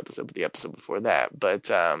previous episode, but the episode before that.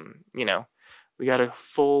 But, we got a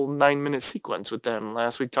full 9-minute sequence with them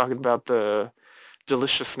last week talking about the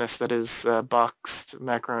deliciousness that is boxed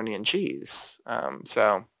macaroni and cheese.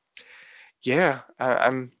 So, yeah,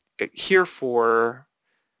 I'm here for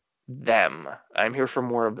them. I'm here for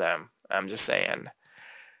more of them. I'm just saying.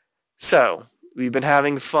 So, we've been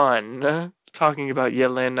having fun talking about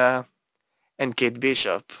Yelena and Kate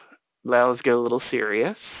Bishop. Now let's get a little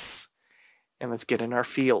serious and let's get in our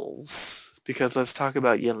feels, because let's talk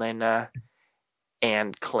about Yelena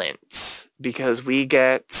and Clint, because we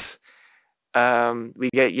get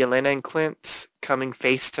Yelena and Clint coming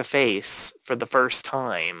face to face for the first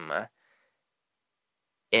time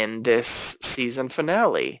in this season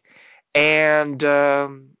finale. And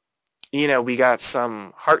we got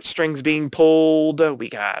some heartstrings being pulled. We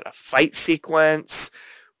got a fight sequence.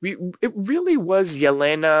 It really was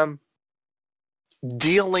Yelena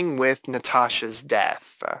dealing with Natasha's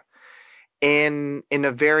death in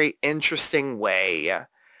a very interesting way.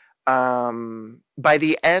 By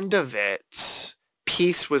the end of it,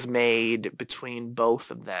 peace was made between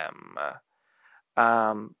both of them.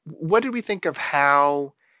 What did we think of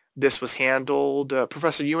how this was handled?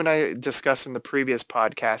 Professor, you and I discussed in the previous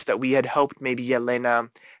podcast that we had hoped maybe Yelena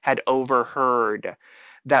had overheard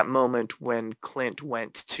that moment when Clint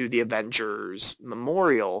went to the Avengers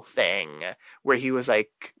memorial thing where he was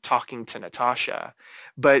like talking to Natasha,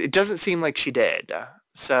 but it doesn't seem like she did.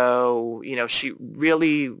 So, she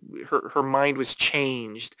really, her mind was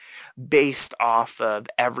changed based off of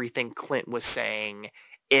everything Clint was saying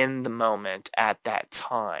in the moment at that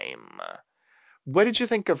time. What did you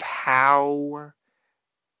think of how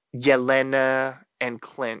Yelena and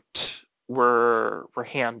Clint were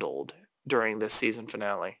handled during this season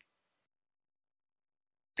finale?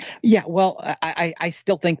 Yeah, well, I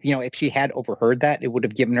still think, if she had overheard that, it would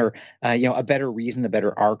have given her, a better reason, a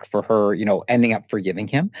better arc for her, ending up forgiving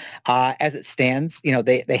him. As it stands,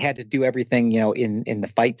 they had to do everything, in the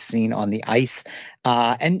fight scene on the ice.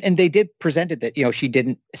 And they did present it that, she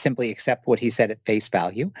didn't simply accept what he said at face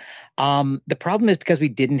value. The problem is because we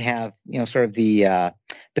didn't have, sort of the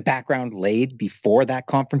background laid before that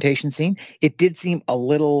confrontation scene, it did seem a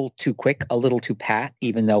little too quick, a little too pat,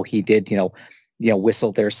 even though he did,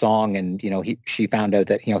 whistle their song, and she found out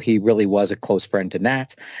that he really was a close friend to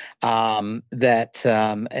Nat. So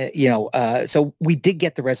we did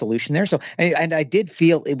get the resolution there. So and I did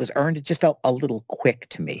feel it was earned. It just felt a little quick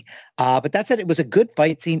to me. But that said, it was a good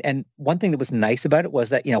fight scene, and one thing that was nice about it was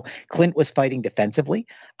that Clint was fighting defensively.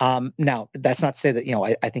 Now that's not to say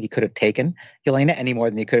that I think he could have taken Yelena any more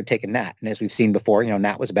than he could have taken Nat. And as we've seen before,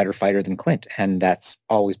 Nat was a better fighter than Clint, and that's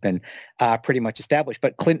always been pretty much established.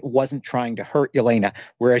 But Clint wasn't trying to hurt Yelena,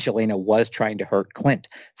 whereas Yelena was trying to hurt Clint.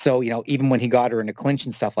 So, even when he got her in a clinch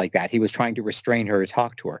and stuff like that, he was trying to restrain her to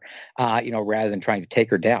talk to her, rather than trying to take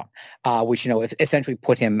her down, which, essentially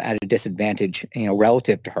put him at a disadvantage,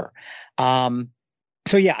 relative to her.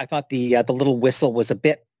 So, yeah, I thought the little whistle was a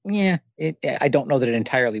bit, I don't know that it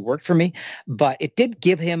entirely worked for me, but it did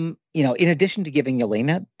give him, in addition to giving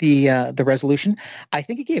Yelena the resolution, I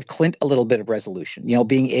think it gave Clint a little bit of resolution,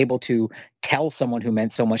 being able to tell someone who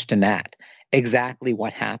meant so much to Nat exactly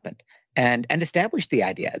what happened, and establish the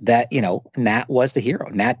idea that, Nat was the hero.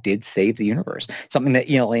 Nat did save the universe, something that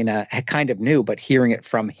Yelena had kind of knew, but hearing it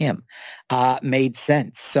from him made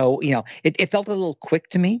sense. So, it felt a little quick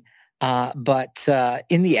to me, but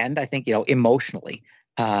in the end, I think, emotionally,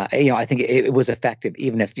 I think it was effective,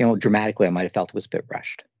 even if, dramatically, I might have felt it was a bit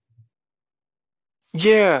rushed.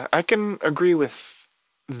 Yeah, I can agree with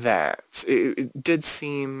that. It did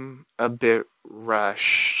seem a bit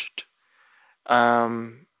rushed.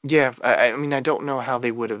 Yeah, I mean, I don't know how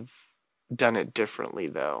they would have done it differently,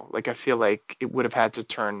 though. Like, I feel like it would have had to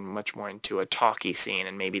turn much more into a talky scene,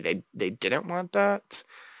 and maybe they didn't want that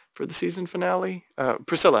for the season finale.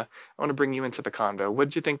 Priscilla, I want to bring you into the convo. What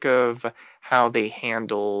did you think of how they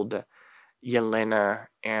handled Yelena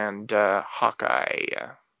and Hawkeye?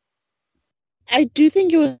 I do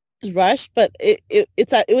think it was rushed, but it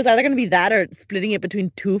was either going to be that or splitting it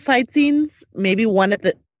between two fight scenes. Maybe one at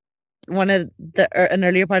an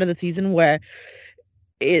earlier part of the season where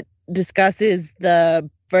it discusses the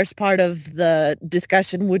first part of the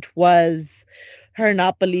discussion, which was her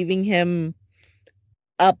not believing him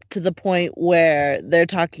up to the point where they're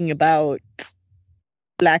talking about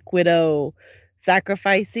Black Widow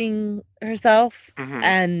sacrificing herself,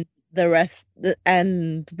 Mm-hmm.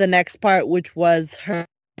 and the next part, which was her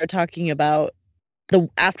talking about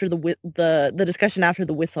the discussion after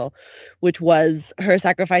the whistle, which was her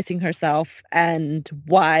sacrificing herself and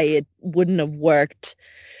why it wouldn't have worked,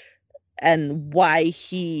 and why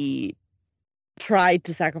he tried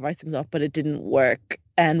to sacrifice himself but it didn't work,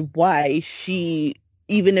 and why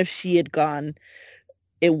even if she had gone,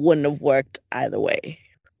 it wouldn't have worked either way.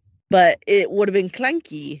 But it would have been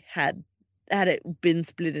clunky had it been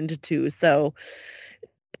split into two. So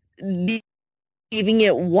leaving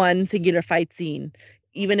it one singular fight scene,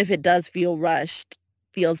 even if it does feel rushed,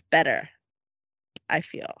 feels better. I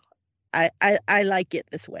feel. I like it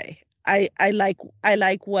this way. I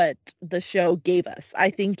like what the show gave us. I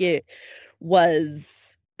think it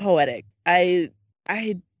was poetic. I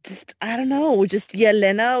don't know, just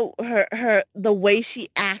Yelena, her the way she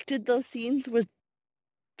acted those scenes was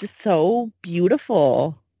just so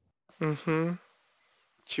beautiful. Mm-hmm.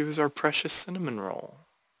 She was our precious cinnamon roll.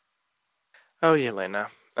 Oh, Yelena.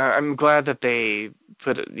 I'm glad that they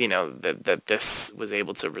put, that this was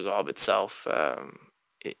able to resolve itself.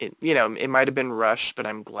 It might have been rushed, but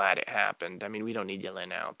I'm glad it happened. I mean, we don't need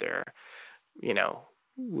Yelena out there,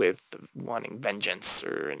 with wanting vengeance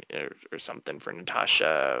or something for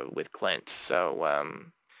Natasha with Clint. So,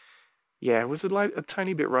 yeah, it was a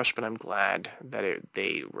tiny bit rushed, but I'm glad that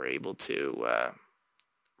they were able to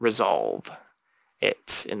resolve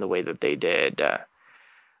it in the way that they did.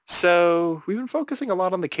 So we've been focusing a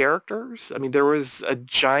lot on the characters. I mean, there was a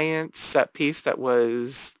giant set piece that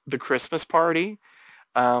was the Christmas party,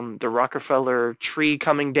 the Rockefeller tree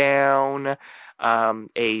coming down,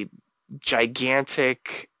 a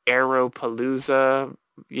gigantic Aeropalooza,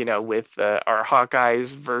 with our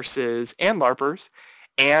Hawkeyes and LARPers,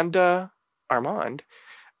 and Armand.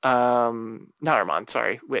 Not Armand,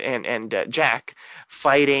 sorry, and Jack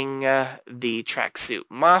fighting the tracksuit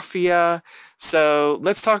mafia. So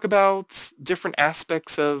let's talk about different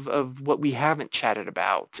aspects of what we haven't chatted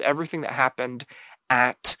about. Everything that happened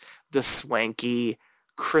at the swanky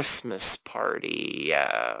Christmas party.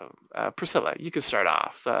 Priscilla, you could start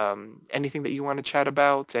off. Anything that you want to chat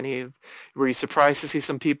about? Were you surprised to see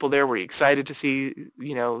some people there? Were you excited to see,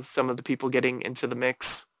 some of the people getting into the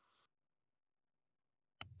mix?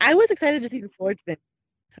 I was excited to see the swordsman.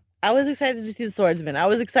 I was excited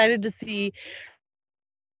to see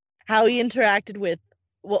how he interacted with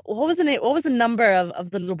what was the name? What was the number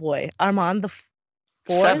of the little boy? Armand the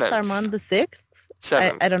fourth? Seventh. Armand the sixth?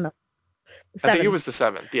 Seventh. I don't know. I think it was the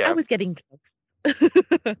seventh. Yeah. I was getting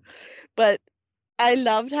close. But I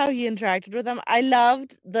loved how he interacted with them. I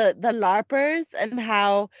loved the LARPers and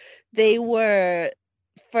how they were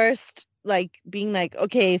first being like,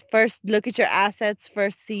 okay, first look at your assets,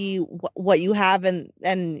 first see what you have,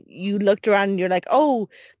 and you looked around and you're like, oh,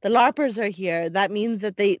 the LARPers are here. That means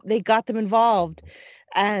that they got them involved.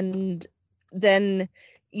 And then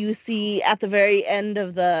you see at the very end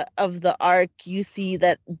of the arc, you see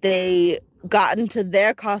that they got into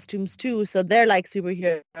their costumes too, so they're like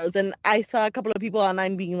superheroes. And I saw a couple of people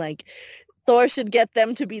online being like, Thor should get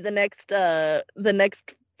them to be the next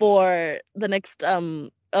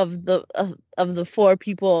of the four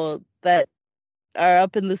people that are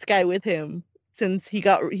up in the sky with him since he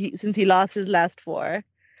lost his last four.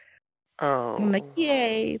 Oh. I'm like,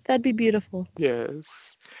 yay, that'd be beautiful.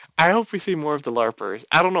 Yes. I hope we see more of the LARPers.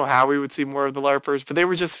 I don't know how we would see more of the LARPers, but they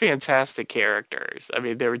were just fantastic characters. I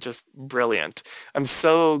mean, they were just brilliant. I'm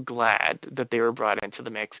so glad that they were brought into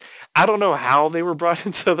the mix. I don't know how they were brought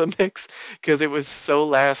into the mix because it was so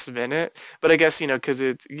last minute, but I guess, because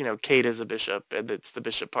Kate is a bishop and it's the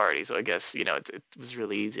bishop party, so I guess, it was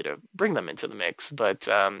really easy to bring them into the mix, but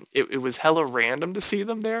it was hella random to see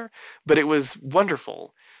them there, but it was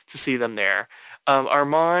wonderful to see them there.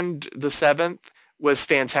 Armand the Seventh was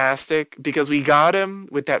fantastic because we got him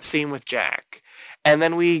with that scene with Jack. And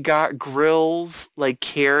then we got Grills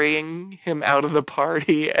carrying him out of the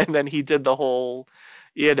party, and then he did the whole,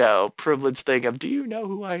 privilege thing of, do you know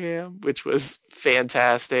who I am? Which was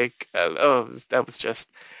fantastic. That was just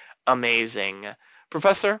amazing.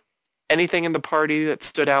 Professor, anything in the party that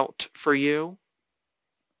stood out for you?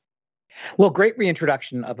 Well, great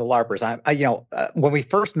reintroduction of the LARPers. When we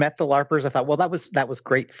first met the LARPers, I thought, well, that was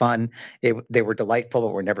great fun. They were delightful, but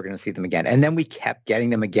we're never going to see them again. And then we kept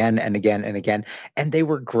getting them again and again and again, and they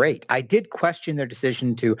were great. I did question their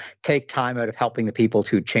decision to take time out of helping the people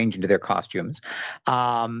to change into their costumes.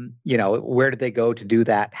 Where did they go to do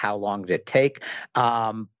that? How long did it take?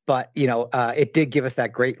 But, it did give us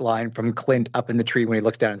that great line from Clint up in the tree when he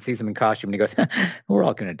looks down and sees them in costume, and he goes, we're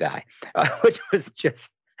all going to die, which was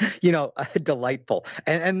just delightful.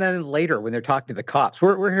 And then later when they're talking to the cops,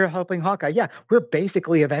 we're here helping Hawkeye. Yeah, we're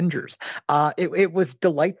basically Avengers. It was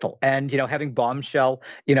delightful. And, having Bombshell,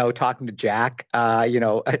 talking to Jack, trying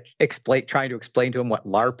to explain to him what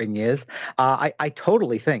LARPing is. I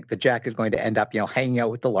totally think that Jack is going to end up, hanging out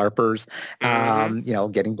with the LARPers,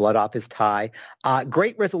 getting blood off his tie.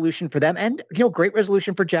 Great resolution for them. And, great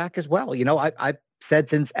resolution for Jack as well. I've said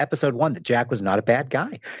since episode 1 that Jack was not a bad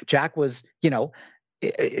guy. Jack was,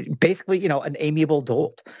 basically, an amiable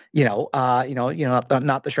dolt,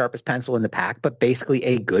 not the sharpest pencil in the pack, but basically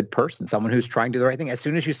a good person, someone who's trying to do the right thing. As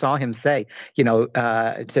soon as you saw him say,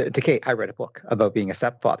 to Kate, I read a book about being a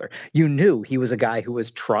stepfather, you knew he was a guy who was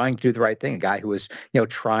trying to do the right thing, a guy who was,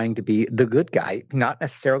 trying to be the good guy, not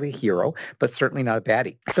necessarily a hero, but certainly not a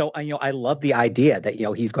baddie. So, I love the idea that,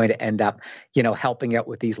 he's going to end up, helping out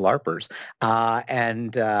with these LARPers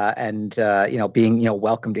and being,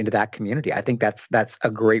 welcomed into that community. I think that's a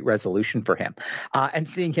great resolution for him. And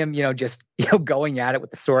seeing him, just, going at it with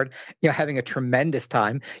the sword, having a tremendous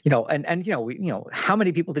time, and how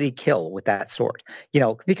many people did he kill with that sword?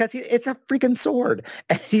 Because it's a freaking sword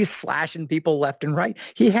and he's slashing people left and right.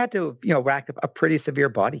 He had to, rack up a pretty severe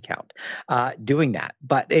body count doing that.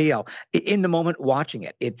 But, in the moment watching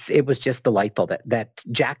it, it was just delightful that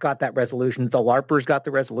Jack got that resolution, the LARPers got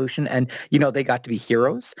the resolution, and, they got to be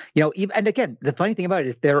heroes. And again, the funny thing about it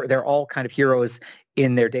is they're all kind of heroes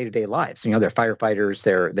in their day-to-day lives. They're firefighters,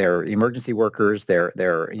 they're emergency workers, they're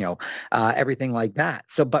everything like that.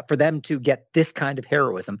 So, but for them to get this kind of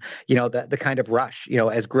heroism, the kind of rush,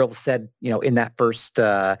 as Grills said, in that first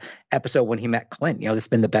episode when he met Clint, this has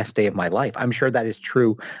been the best day of my life. I'm sure that is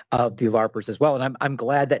true of the LARPers as well. And I'm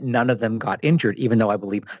glad that none of them got injured, even though I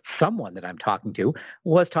believe someone that I'm talking to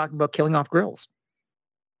was talking about killing off Grills.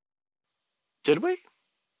 Did we?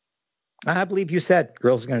 I believe you said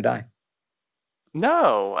Grills is going to die.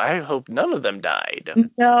 No, I hope none of them died.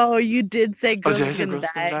 No, you did say Grills was going to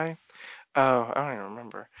die. Oh, I don't even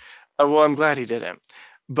remember. Well, I'm glad he didn't.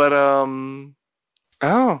 But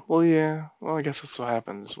Oh, well, yeah. Well, I guess that's what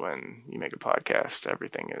happens when you make a podcast.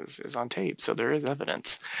 Everything is on tape, so there is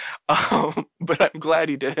evidence. But I'm glad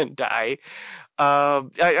he didn't die.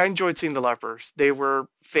 I enjoyed seeing the LARPers. They were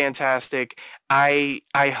fantastic. I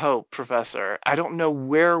hope, Professor, I don't know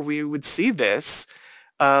where we would see this,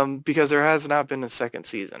 because there has not been a second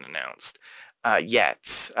season announced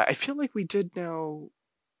yet. I feel like we did know.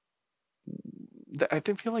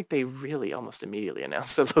 Feel like they really almost immediately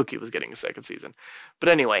announced that Loki was getting a second season. But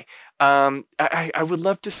anyway, I would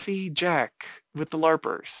love to see Jack with the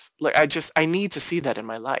LARPers. Like I need to see that in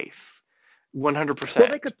my life, Well, they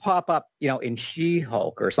 100%. could pop up, in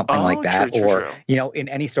She-Hulk or something like Oh, that, true, true, or, true. in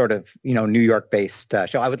any sort of, New York-based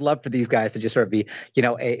show. I would love for these guys to just sort of be,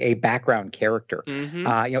 a background character,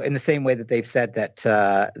 Mm-hmm. in the same way that they've said that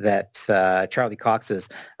Charlie Cox's,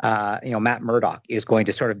 Matt Murdock is going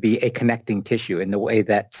to sort of be a connecting tissue in the way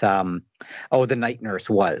that, the Night Nurse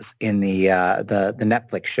was in the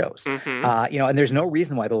Netflix shows. Mm-hmm. And there's no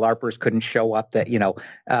reason why the LARPers couldn't show up that,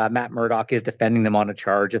 Matt Murdock is defending them on a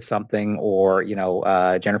charge of something, or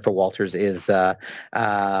Jennifer Walters is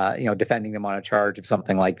defending them on a charge of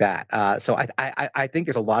something like that. So I think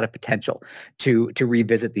there's a lot of potential to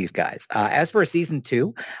revisit these guys. As for a season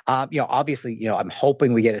 2, obviously, I'm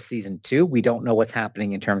hoping we get a season 2. We don't know what's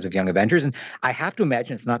happening in terms of Young Avengers, and I have to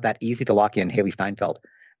imagine it's not that easy to lock in Haley Steinfeld,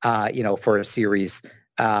 for a series,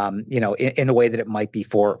 in the way that it might be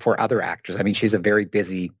for other actors. I mean, she's a very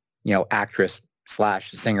busy, actress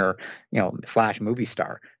slash singer, slash movie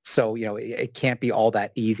star. So, it can't be all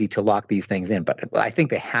that easy to lock these things in. But I think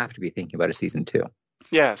they have to be thinking about a season 2.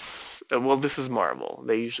 Yes. Well, this is Marvel.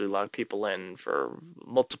 They usually lock people in for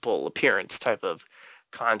multiple appearance type of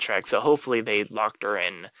contract. So hopefully they locked her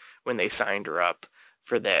in when they signed her up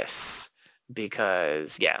for this,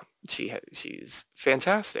 because yeah, she's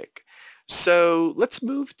fantastic. So let's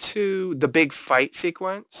move to the big fight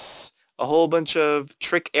sequence. A whole bunch of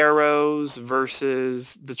trick arrows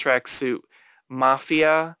versus the tracksuit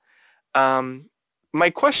mafia. Um, my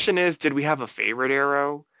question is, did we have a favorite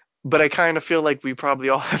arrow? But I kind of feel like we probably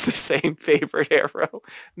all have the same favorite arrow.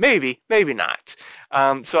 Maybe, maybe not.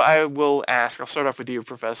 So I will ask, I'll start off with you,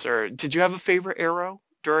 Professor. Did you have a favorite arrow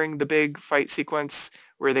during the big fight sequence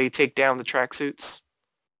where they take down the tracksuits?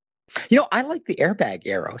 I like the airbag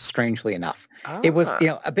arrow, strangely enough. It was,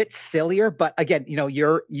 Ah. a bit sillier, but again,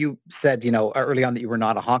 you said, early on that you were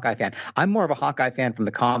not a Hawkeye fan. I'm more of a Hawkeye fan from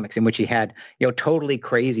the comics, in which he had, totally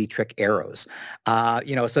crazy trick arrows.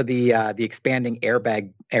 So the expanding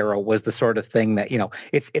airbag arrow was the sort of thing that,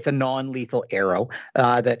 it's a non-lethal arrow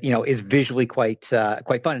that, is visually quite fun.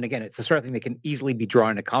 And again, it's the sort of thing that can easily be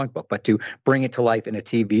drawn in a comic book, but to bring it to life in a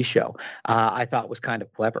TV show, I thought was kind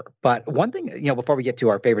of clever. But one thing, before we get to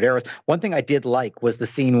our favorite arrows, one thing I did like was the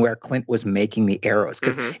scene where Clint was making the arrows,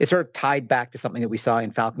 because it sort of tied back to something that we saw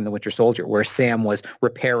in Falcon and the Winter Soldier, where Sam was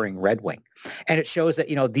repairing Red Wing. And it shows that,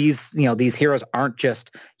 these heroes aren't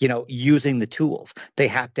just, using the tools. They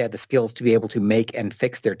have to have the skills to be able to make and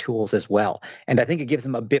fix their tools as well. And I think it gives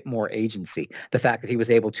them a bit more agency, the fact that he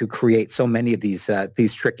was able to create so many of these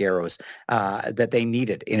trick arrows that they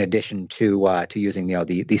needed, in addition to using,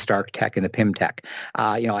 the Stark tech and the Pym tech.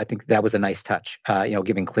 I think that was a nice touch,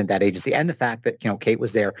 giving Clint that agency, and the fact that, Kate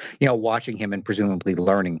was there, watching him and presumably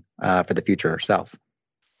learning for the future herself.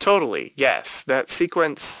 Totally, yes. That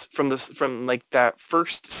sequence from like that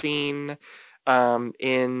first scene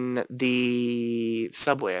in the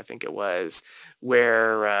subway, I think it was,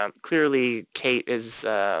 where clearly Kate is,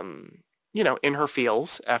 in her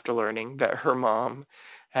feels after learning that her mom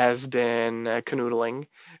has been canoodling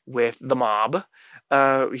with the mob.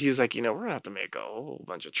 He's like, we're gonna have to make a whole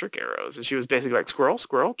bunch of trick arrows, and she was basically like, squirrel,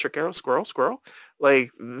 squirrel, trick arrow, squirrel, squirrel, like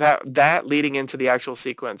that leading into the actual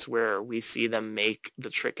sequence where we see them make the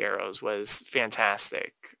trick arrows was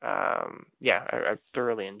fantastic. Yeah, I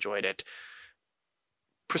thoroughly enjoyed it.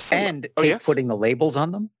 Priscilla. And Oh, Kate yes? putting the labels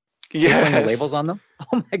on them. Kate putting the Yes. labels on them.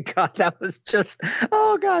 Oh my God, that was just,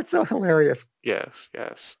 oh God, so hilarious. Yes,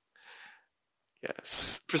 yes,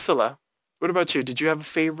 yes. Priscilla, what about you? Did you have a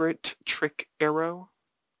favorite trick arrow?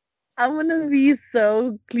 I'm gonna be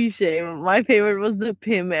so cliche, but my favorite was the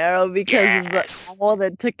Pym arrow because Yes. of the owl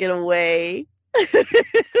that took it away.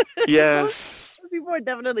 Yes. Those people are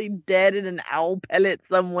definitely dead in an owl pellet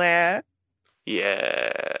somewhere.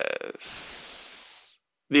 Yes.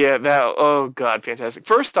 Yeah, oh God, fantastic.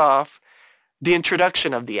 First off, the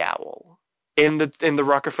introduction of the owl in the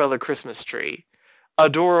Rockefeller Christmas tree.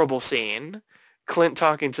 Adorable scene. Clint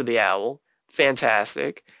talking to the owl.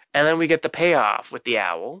 Fantastic. And then we get the payoff with the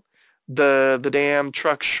owl. The damn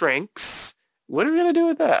truck shrinks. What are we gonna do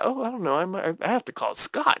with that? Oh, I don't know. I have to call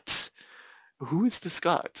Scott. who is the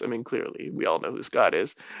Scott? I mean, clearly we all know who Scott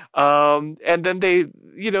is. And then they,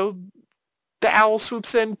 the owl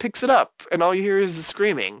swoops in, picks it up, and all you hear is the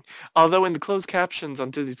screaming. Although in the closed captions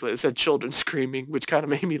on Disney Plus, it said children screaming, which kind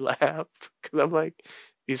of made me laugh because I'm like,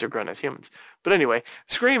 these are grown-ass humans. But anyway,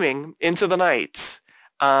 screaming into the night.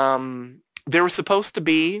 There was supposed to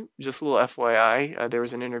be, just a little FYI, there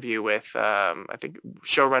was an interview with, I think,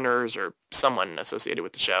 showrunners or someone associated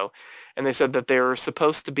with the show, and they said that there were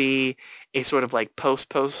supposed to be a sort of like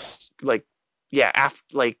I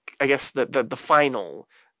guess the final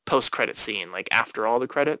post-credit scene, like after all the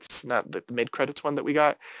credits, not the mid-credits one that we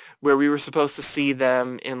got, where we were supposed to see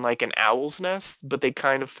them in like an owl's nest, but they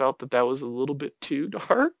kind of felt that was a little bit too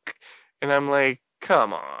dark. And I'm like,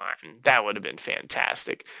 come on, that would have been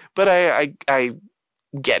fantastic. But I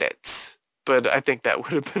get it. But I think that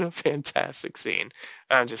would have been a fantastic scene.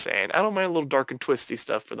 I'm just saying. I don't mind a little dark and twisty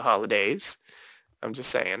stuff for the holidays. I'm just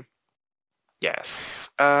saying. Yes.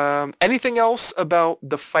 Anything else about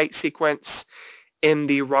the fight sequence in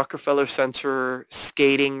the Rockefeller Center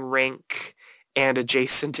skating rink and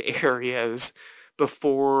adjacent areas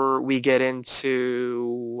before we get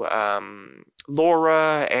into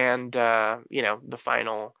Laura and, the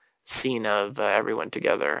final scene of everyone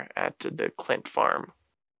together at the Clint farm?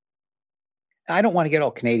 I don't want to get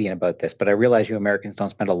all Canadian about this, but I realize you Americans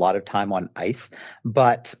don't spend a lot of time on ice.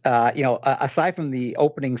 But, aside from the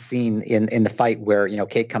opening scene in the fight where,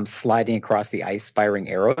 Kate comes sliding across the ice firing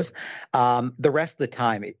arrows, the rest of the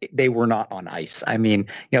time, they were not on ice. I mean,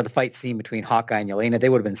 the fight scene between Hawkeye and Yelena, they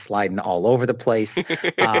would have been sliding all over the place. So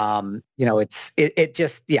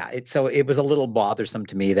it was a little bothersome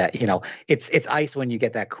to me that, it's ice when you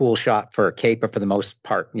get that cool shot for Kate, but for the most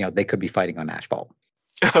part, they could be fighting on asphalt.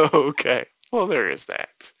 Okay. Well, there is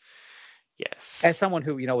that. Yes. As someone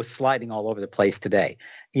who, was sliding all over the place today,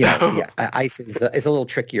 ice is a little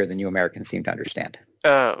trickier than you Americans seem to understand.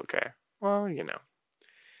 Oh, okay. Well,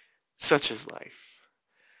 such is life.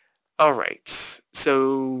 All right.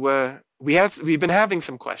 So we've been having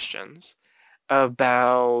some questions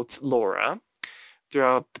about Laura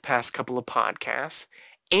throughout the past couple of podcasts,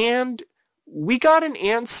 and we got an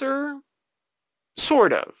answer,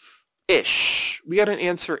 sort of, ish. We got an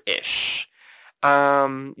answer ish.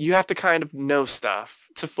 You have to kind of know stuff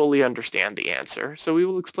to fully understand the answer. So we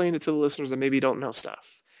will explain it to the listeners that maybe don't know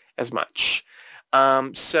stuff as much.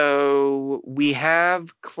 So we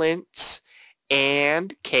have Clint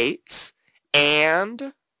and Kate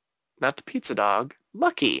and, not the pizza dog,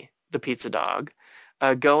 Lucky, the pizza dog,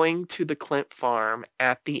 going to the Clint farm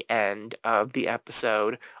at the end of the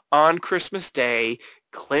episode on Christmas Day.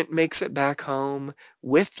 Clint makes it back home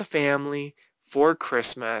with the family for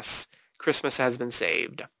Christmas. Christmas has been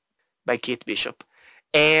saved by Keith Bishop.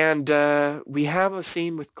 And we have a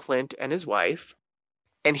scene with Clint and his wife,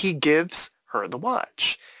 and he gives her the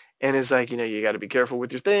watch. And is like, you got to be careful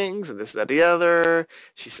with your things, and this, that, the other.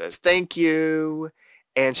 She says, thank you.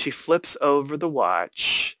 And she flips over the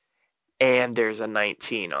watch, and there's a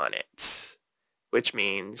 19 on it, which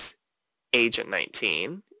means Agent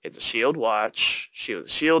 19. It's a S.H.I.E.L.D. watch. She was a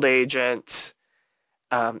S.H.I.E.L.D. agent.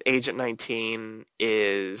 Agent 19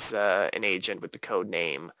 is an agent with the code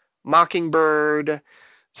name Mockingbird.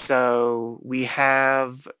 So we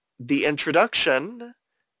have the introduction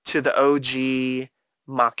to the OG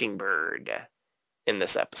Mockingbird in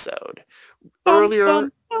this episode.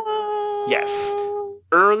 Earlier, yes.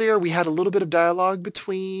 Earlier, we had a little bit of dialogue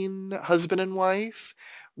between husband and wife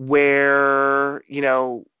where,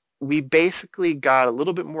 we basically got a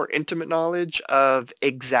little bit more intimate knowledge of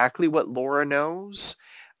exactly what Laura knows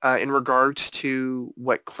in regards to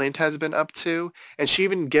what Clint has been up to. And she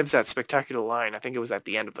even gives that spectacular line. I think it was at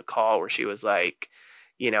the end of the call where she was like,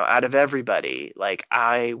 out of everybody, like,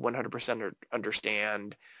 I 100%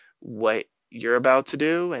 understand what you're about to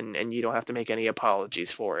do, and you don't have to make any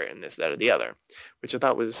apologies for it, and this, that, or the other, which I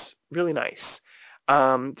thought was really nice.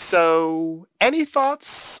 So any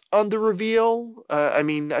thoughts on the reveal?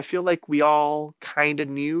 I feel like we all kind of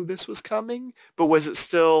knew this was coming, but was it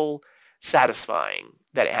still satisfying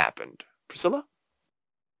that it happened? Priscilla?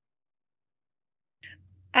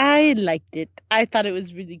 I liked it. I thought it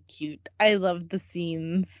was really cute. I loved the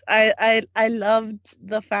scenes. I loved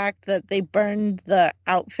the fact that they burned the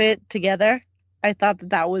outfit together. I thought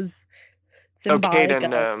that was symbolic Kate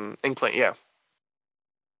and Clint, yeah.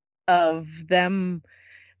 Of them,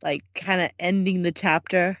 like, kind of ending the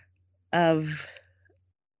chapter of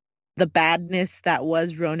the badness that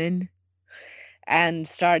was Ronin and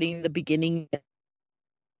starting the beginning that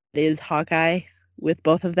is Hawkeye with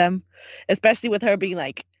both of them, especially with her being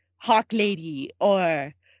like Hawk Lady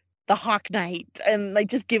or the Hawk Knight and like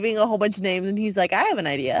just giving a whole bunch of names, and he's like, I have an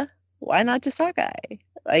idea. why not just Hawkeye?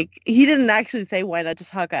 Like, he didn't actually say why not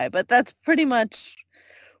just Hawkeye, but that's pretty much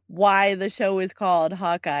why the show is called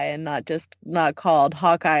Hawkeye and not called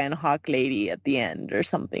Hawkeye and Hawk Lady at the end or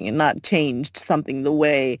something, and not changed something the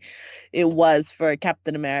way it was for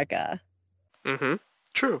Captain America. Mm-hmm.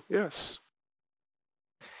 True, yes.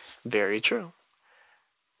 Very true.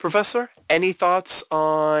 Professor, any thoughts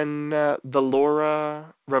on the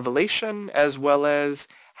Laura revelation as well as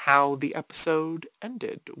how the episode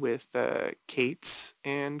ended with Kate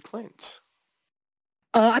and Clint?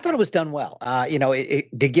 I thought it was done well.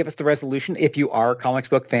 It did give us the resolution. If you are a comics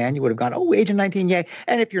book fan, you would have gone, oh, Agent 19, yay.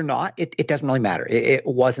 And if you're not, it doesn't really matter. It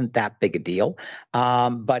wasn't that big a deal.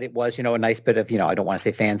 But it was, a nice bit of, I don't want to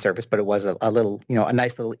say fan service, but it was a little, a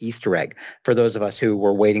nice little Easter egg for those of us who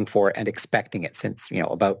were waiting for it and expecting it since,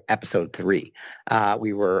 about episode 3.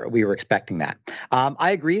 We were expecting that.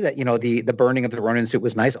 I agree that, the burning of the Ronin suit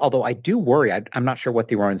was nice, although I do worry. I'm not sure what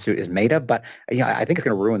the Ronin suit is made of, but I think it's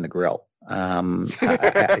going to ruin the grill.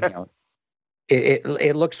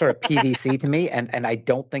 It looks sort of PVC to me, and I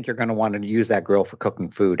don't think you're going to want to use that grill for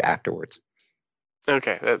cooking food afterwards.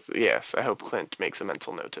 Okay, yes, I hope Clint makes a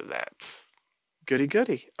mental note of that.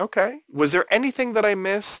 Goody. Okay. Was there anything that I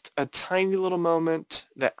missed, a tiny little moment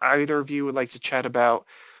that either of you would like to chat about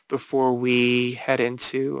before we head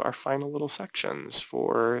into our final little sections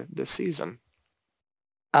for this season?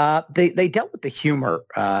 They dealt with the humor,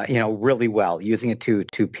 really well, using it to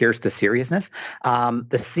pierce the seriousness.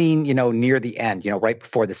 The scene, near the end, right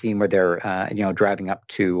before the scene where they're, driving up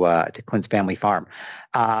to Clint's family farm,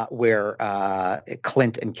 where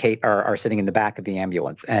Clint and Kate are sitting in the back of the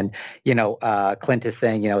ambulance, and Clint is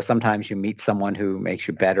saying, sometimes you meet someone who makes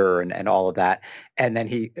you better, and all of that, and then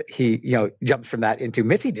he jumps from that into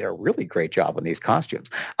Missy did a really great job on these costumes.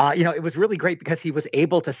 It was really great because he was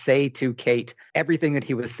able to say to Kate everything that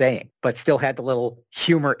he was saying, but still had the little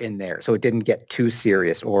humor in there, so it didn't get too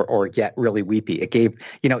serious or get really weepy. It gave,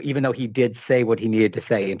 even though he did say what he needed to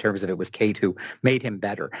say in terms of it was Kate who made him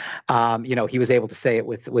better, he was able to say it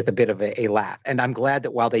with a bit of a laugh. And I'm glad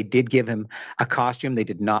that while they did give him a costume, they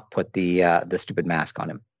did not put the stupid mask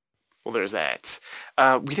on him. Well, there's that.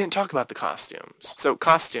 We didn't talk about the costumes. So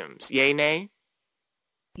costumes, yay, nay?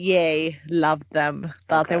 Yay, loved them.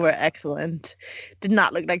 Thought Okay. they were excellent. Did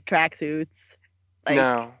not look like tracksuits. Like,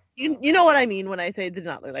 No. You know what I mean when I say did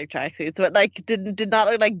not look like tracksuits, but like did not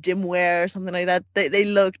look like gym wear or something like that. They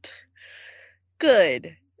looked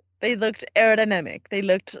good. They looked aerodynamic. They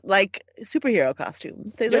looked like superhero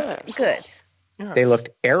costumes. They looked good. Yes. They looked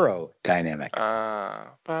aerodynamic. He'll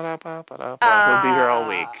be here all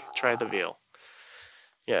week. Try the veal.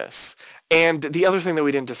 Yes. And the other thing that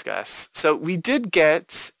we didn't discuss. So we did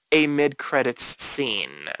get a mid-credits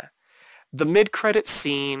scene. The mid-credits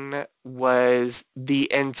scene was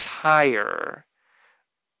the entire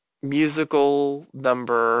musical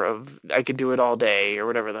number of I Could Do It All Day or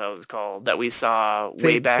whatever the hell it's called that we saw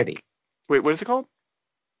way back. City. Wait, what is it called?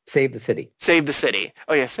 Save the City. Save the City.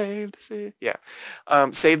 Oh, yeah. Save the City. Yeah.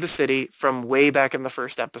 Save the City from way back in the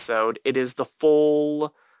first episode. It is the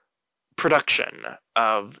full production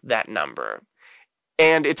of that number.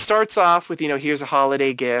 And it starts off with, here's a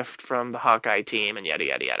holiday gift from the Hawkeye team and yada,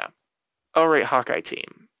 yada, yada. All right, Hawkeye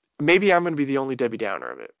team. Maybe I'm going to be the only Debbie Downer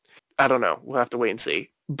of it. I don't know. We'll have to wait and see.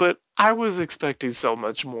 But I was expecting so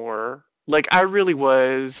much more. Like, I really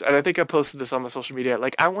was. And I think I posted this on my social media.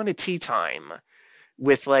 Like, I wanted tea time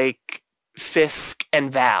with, like, Fisk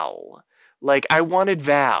and Val. Like, I wanted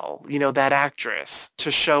Val, that actress,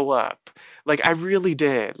 to show up. Like, I really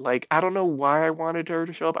did. Like, I don't know why I wanted her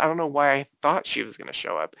to show up. I don't know why I thought she was going to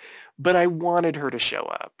show up. But I wanted her to show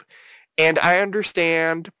up. And I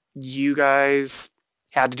understand you guys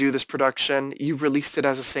had to do this production. You released it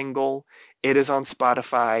as a single. It is on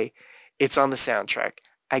Spotify. It's on the soundtrack.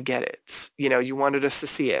 I get it. You wanted us to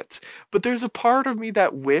see it. But there's a part of me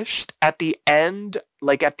that wished at the end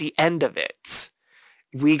of it,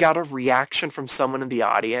 we got a reaction from someone in the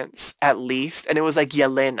audience, at least, and it was like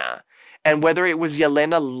Yelena. And whether it was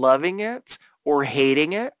Yelena loving it or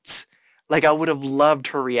hating it, like I would have loved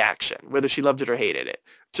her reaction, whether she loved it or hated it.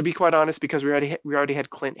 To be quite honest, because we already had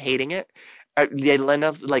Clint hating it,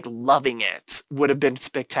 Yelena like loving it would have been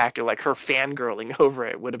spectacular. Like her fangirling over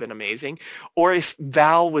it would have been amazing. Or if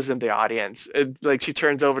Val was in the audience, like she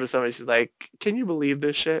turns over to somebody, she's like, "Can you believe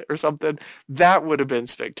this shit?" or something. That would have been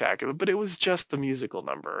spectacular. But it was just the musical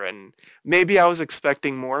number, and maybe I was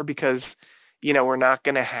expecting more because, we're not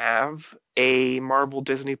going to have a Marvel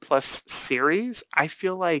Disney Plus series. I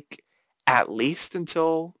feel like at least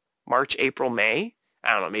until March, April, May.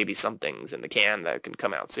 I don't know, maybe some things in the can that can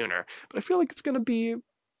come out sooner. But I feel like it's going to be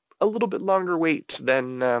a little bit longer wait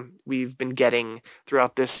than we've been getting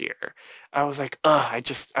throughout this year. I was like, I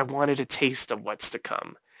wanted a taste of what's to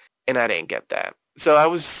come, and I didn't get that. So I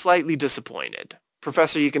was slightly disappointed.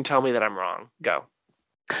 Professor, you can tell me that I'm wrong. Go.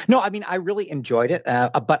 No, I mean, I really enjoyed it,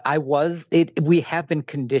 but we have been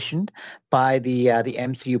conditioned by the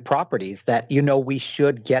MCU properties that, we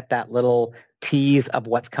should get that little tease of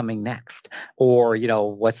what's coming next, or,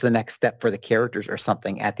 what's the next step for the characters or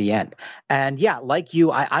something at the end. And yeah, like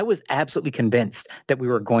you, I was absolutely convinced that we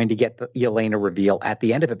were going to get the Yelena reveal at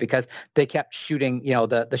the end of it, because they kept shooting,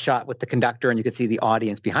 the shot with the conductor, and you could see the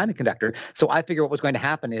audience behind the conductor. So I figured what was going to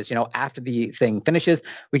happen is, after the thing finishes,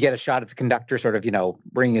 we get a shot of the conductor sort of,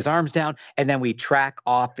 bringing his arms down, and then we track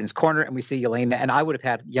off in his corner and we see Yelena, and I would have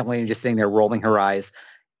had Yelena just sitting there rolling her eyes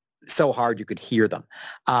so hard you could hear them,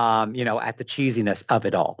 at the cheesiness of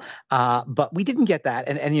it all. But we didn't get that.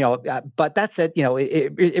 But that said,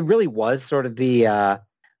 it really was sort of the,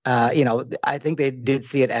 I think they did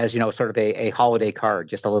see it as, sort of a holiday card,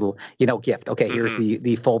 just a little, gift. Okay, here's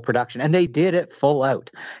the full production. And they did it full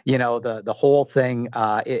out. The whole thing,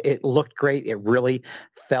 it looked great. It really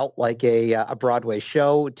felt like a Broadway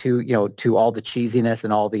show, to all the cheesiness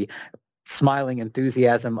and all the smiling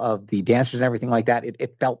enthusiasm of the dancers and everything like that.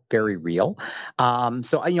 It felt very real.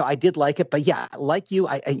 So I did like it, but yeah, like you,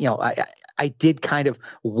 I did kind of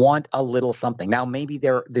want a little something. Now, maybe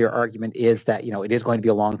their argument is that, it is going to be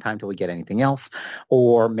a long time till we get anything else,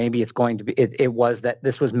 or maybe it's going to be, it was that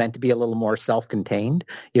this was meant to be a little more self-contained,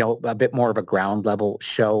 a bit more of a ground level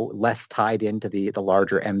show, less tied into the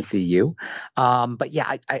larger MCU. But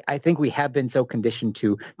yeah, I think we have been so conditioned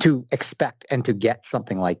to expect and to get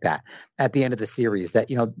something like that at the end of the series that,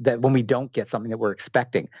 that when we don't get something that we're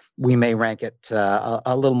expecting, we may rank it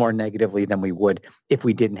a little more negatively than we would if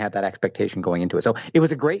we didn't have that expectation going into it. So it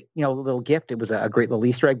was a great, little gift. It was a great little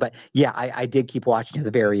Easter egg. But yeah, I did keep watching to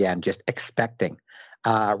the very end, just expecting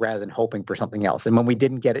rather than hoping for something else. And when we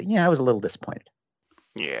didn't get it, I was a little disappointed.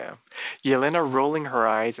 Yeah. Yelena rolling her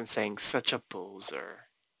eyes and saying, "Such a poser,"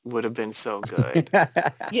 would have been so good.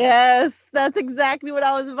 Yes, that's exactly what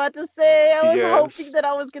I was about to say. I was Yes. hoping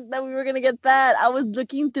that we were gonna get that. I was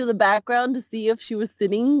looking through the background to see if she was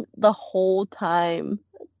sitting the whole time.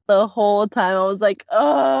 The whole time I was like,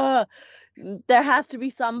 there has to be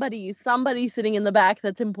somebody sitting in the back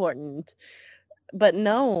that's important. But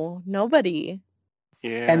no, nobody.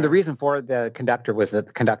 Yeah. And the reason for the conductor was that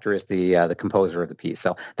the conductor is the composer of the piece.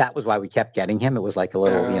 So that was why we kept getting him. It was like a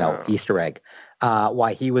little, Easter egg,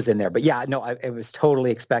 why he was in there. But yeah, no, I was totally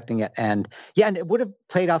expecting it. And yeah, and it would have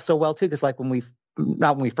played off so well too, because like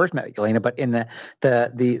not when we first met Elena, but in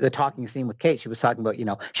the talking scene with Kate, she was talking about,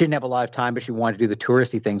 she didn't have a lot of time, but she wanted to do the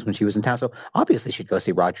touristy things when she was in town. So obviously she'd go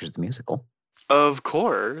see Rogers the Musical. Of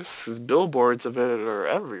course, billboards of it are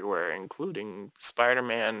everywhere, including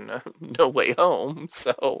Spider-Man No Way Home.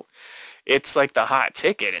 So it's like the hot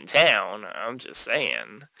ticket in town. I'm just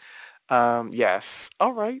saying. Yes.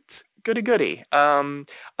 All right. Goody goody.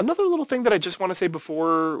 Another little thing that I just want to say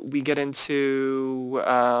before we get into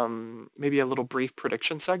maybe a little brief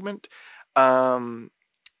prediction segment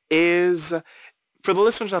is for the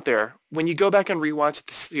listeners out there, when you go back and rewatch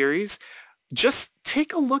the series, just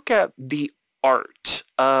take a look at the art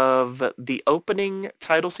of the opening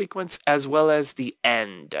title sequence as well as the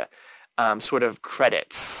end sort of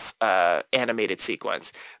credits animated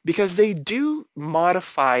sequence, because they do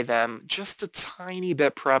modify them just a tiny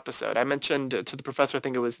bit per episode. I mentioned to the professor, I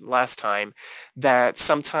think it was last time, that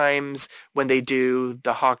sometimes when they do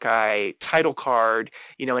the Hawkeye title card,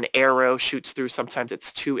 an arrow shoots through, sometimes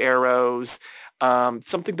it's two arrows.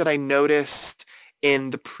 Something that I noticed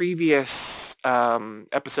in the previous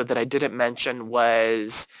episode that I didn't mention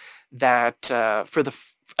was that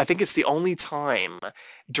I think it's the only time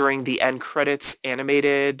during the end credits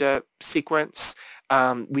animated sequence,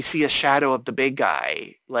 we see a shadow of the big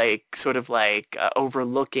guy,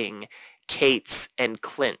 overlooking Kate's and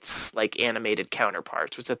Clint's animated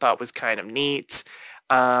counterparts, which I thought was kind of neat.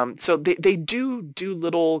 So they do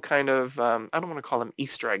little kind of, I don't want to call them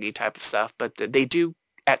Easter eggy type of stuff, but they do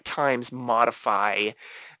at times modify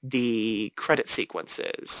the credit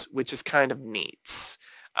sequences, which is kind of neat.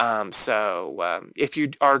 So if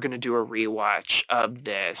you are going to do a rewatch of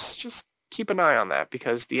this, just keep an eye on that,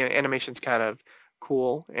 because the animation's kind of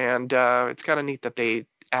cool, and it's kind of neat that they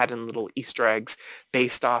add in little Easter eggs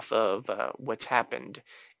based off of what's happened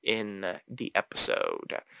in the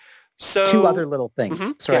episode. So two other little things,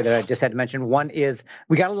 that I yes. just had to mention. One is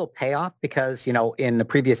we got a little payoff because, in the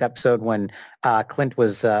previous episode when Clint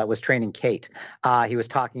was training Kate, he was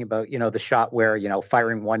talking about, the shot where,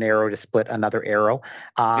 firing one arrow to split another arrow.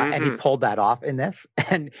 And he pulled that off in this.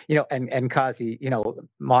 And, and Kazi,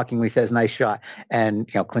 mockingly says, nice shot.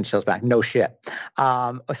 And, Clint shows back, no shit.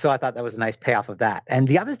 So I thought that was a nice payoff of that. And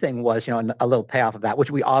the other thing was, a little payoff of that, which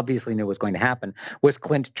we obviously knew was going to happen, was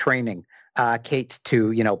Clint training Kate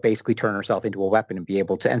to, basically turn herself into a weapon and be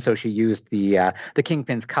able to. And so she used the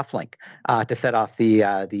Kingpin's cufflink to set off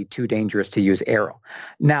the too dangerous to use arrow.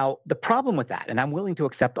 Now, the problem with that, and I'm willing to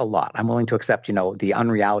accept a lot. I'm willing to accept, the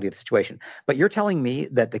unreality of the situation. But you're telling me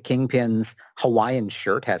that the Kingpin's Hawaiian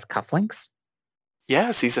shirt has cufflinks?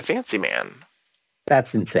 Yes, he's a fancy man.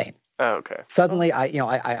 That's insane. Oh, okay. Suddenly,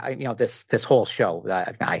 this whole show,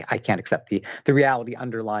 I can't accept the reality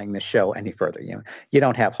underlying this show any further. You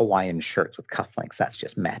don't have Hawaiian shirts with cufflinks. That's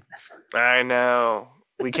just madness. I know.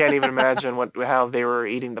 We can't even imagine how they were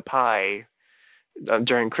eating the pie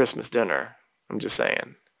during Christmas dinner. I'm just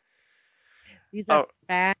saying. These are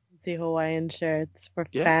fancy Hawaiian shirts for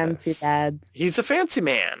fancy dads. He's a fancy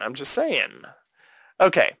man. I'm just saying.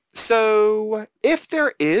 Okay, so if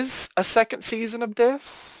there is a second season of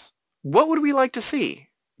this, what would we like to see?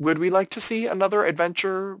 Would we like to see another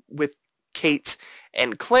adventure with Kate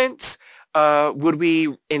and Clint? Would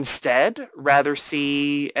we instead rather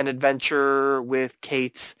see an adventure with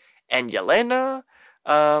Kate and Yelena?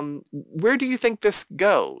 Where do you think this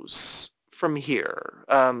goes from here?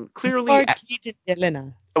 Clearly, Kate and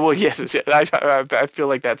Yelena. Well, yes, I feel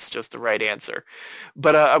like that's just the right answer.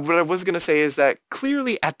 But what I was going to say is that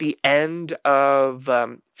clearly at the end of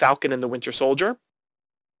Falcon and the Winter Soldier,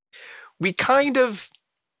 we kind of,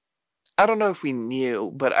 I don't know if we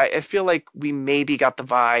knew, but I feel like we maybe got the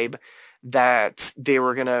vibe that they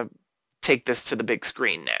were going to take this to the big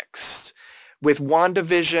screen next. With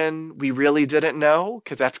WandaVision, we really didn't know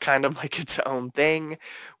because that's kind of like its own thing.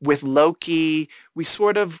 With Loki, we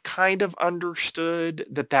sort of kind of understood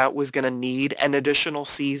that was going to need an additional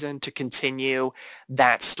season to continue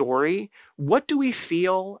that story. What do we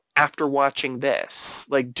feel after watching this?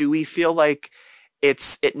 Like, do we feel like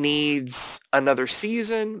it needs another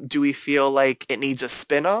season? Do we feel like it needs a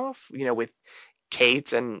spin-off, with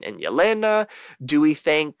Kate and Yelena? Do we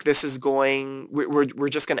think this is we're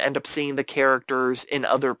just going to end up seeing the characters in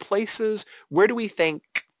other places? Where do we think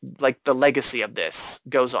like the legacy of this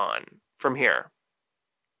goes on from here?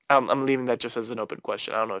 I'm leaving that just as an open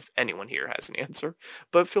question. I don't know if anyone here has an answer,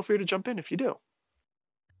 but feel free to jump in if you do.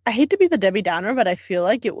 I hate to be the Debbie Downer, but I feel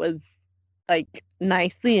like it was like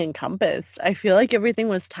nicely encompassed. I feel like everything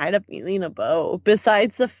was tied up neatly in a bow.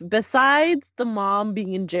 Besides the mom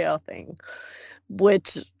being in jail thing,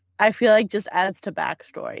 which I feel like just adds to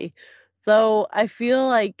backstory. So I feel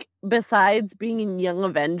like besides being in Young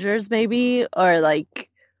Avengers maybe, or like,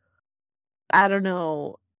 I don't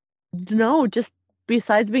know. No, just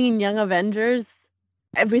besides being in Young Avengers,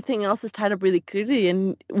 everything else is tied up really clearly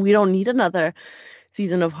and we don't need another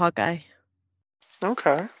season of Hawkeye.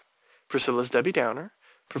 Okay. Priscilla's Debbie Downer.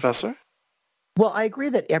 Professor? Well, I agree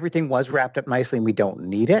that everything was wrapped up nicely and we don't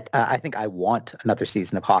need it. I think I want another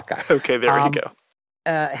season of Hawkeye. Okay, there you go.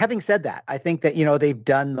 Having said that, I think that, they've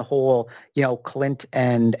done the whole, Clint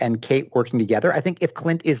and Kate working together. I think if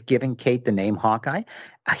Clint is giving Kate the name Hawkeye,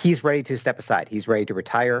 he's ready to step aside. He's ready to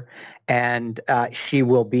retire, and she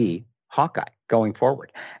will be Hawkeye going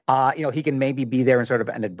forward. He can maybe be there in sort of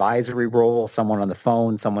an advisory role, someone on the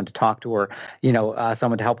phone, someone to talk to her,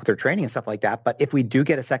 someone to help with her training and stuff like that. But if we do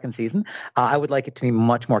get a second season, I would like it to be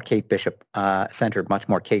much more Kate Bishop centered, much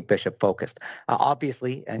more Kate Bishop focused.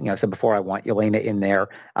 Obviously, and I said before, I want Yelena in there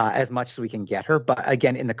as much as we can get her. But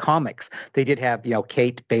again, in the comics, they did have,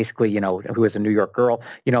 Kate basically, who is a New York girl,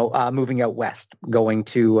 moving out west, going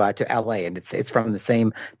to LA. And it's from the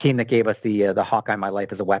same team that gave us the Hawkeye My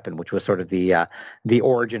Life as a Weapon, which was sort of the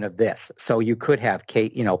origin of this. So you could have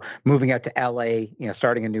Kate, moving out to LA,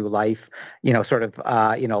 starting a new life, sort of,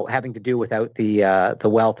 having to do without the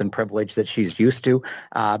wealth and privilege that she's used to,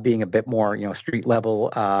 being a bit more, street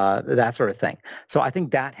level, that sort of thing. So I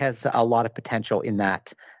think that has a lot of potential in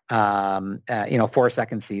that, for a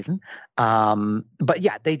second season. But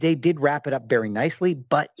yeah, they did wrap it up very nicely.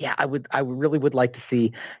 But yeah, I really would like to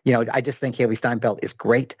see, I just think Haley Steinfeld is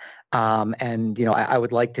great. And, I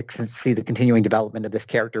would like to see the continuing development of this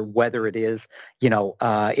character, whether it is, in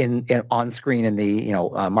on screen in the,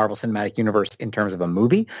 Marvel Cinematic Universe in terms of a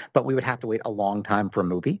movie, but we would have to wait a long time for a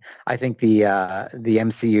movie. I think the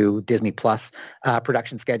MCU Disney Plus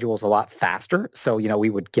production schedule is a lot faster. So, we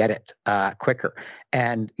would get it quicker.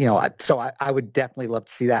 And, so I would definitely love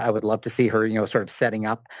to see that. I would love love to see her, sort of setting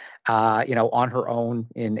up, on her own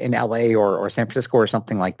in LA or San Francisco or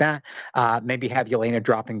something like that. Maybe have Yelena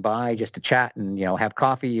dropping by just to chat and, have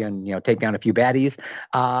coffee and, take down a few baddies.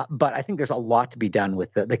 But I think there's a lot to be done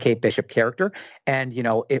with the Kate Bishop character. And,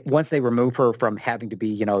 once they remove her from having to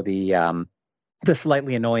be, the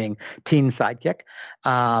slightly annoying teen sidekick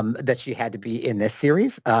that she had to be in this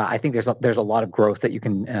series. I think there's a lot of growth that you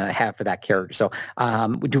can have for that character. So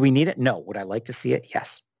do we need it? No. Would I like to see it?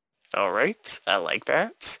 Yes. All right. I like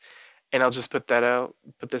that. And I'll just put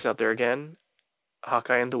this out there again.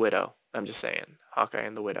 Hawkeye and the Widow. I'm just saying. Hawkeye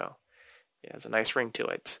and the Widow. Yeah, it's a nice ring to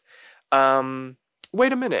it.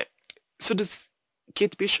 Wait a minute. So does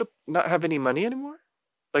Kate Bishop not have any money anymore?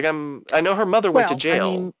 Like I know her mother went to jail.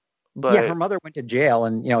 I mean, but yeah, her mother went to jail,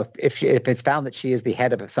 and if it's found that she is the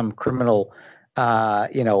head of some criminal,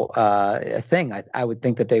 thing, I would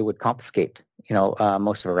think that they would confiscate,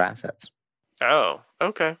 most of her assets. Oh,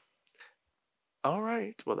 okay. All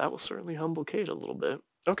right. Well, that will certainly humble Kate a little bit.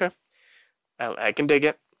 Okay, I can dig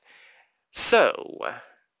it. So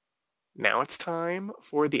now it's time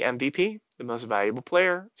for the MVP, the most valuable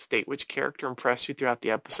player. State which character impressed you throughout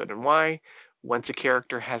the episode and why. Once a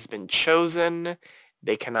character has been chosen,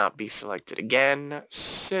 they cannot be selected again,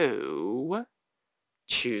 so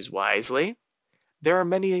choose wisely. There are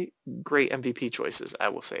many great MVP choices, I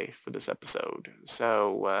will say, for this episode.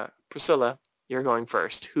 So, Priscilla, you're going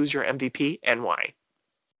first. Who's your MVP and why?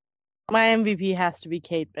 My MVP has to be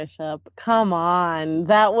Kate Bishop. Come on.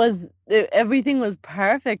 Everything was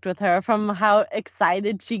perfect with her, from how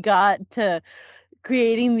excited she got to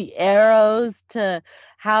creating the arrows, to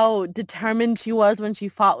how determined she was when she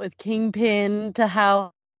fought with Kingpin, to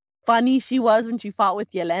how funny she was when she fought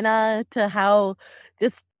with Yelena, to how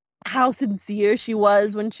sincere she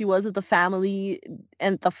was when she was with the family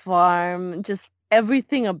and the farm. Just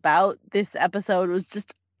everything about this episode was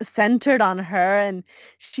just centered on her, and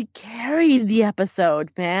she carried the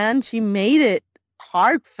episode, man. She made it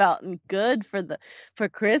heartfelt and good for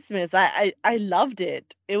Christmas. I loved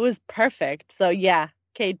it. It was perfect. So yeah,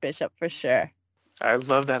 Kate Bishop for sure. I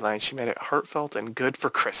love that line. She made it heartfelt and good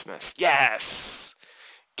for Christmas. Yes!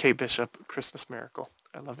 Kate Bishop, Christmas Miracle.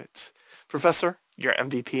 I love it. Professor, your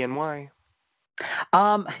MVP and why?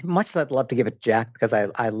 Much as I'd love to give it to Jack, because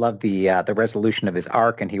I love the resolution of his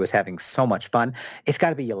arc and he was having so much fun, it's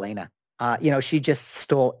got to be Yelena. She just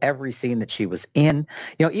stole every scene that she was in.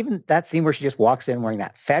 Even that scene where she just walks in wearing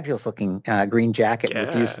that fabulous looking green jacket and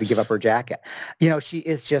refuses to give up her jacket. She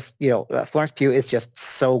is just, Florence Pugh is just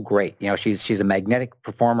so great. She's a magnetic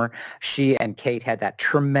performer. She and Kate had that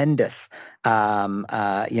tremendous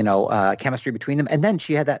chemistry between them. And then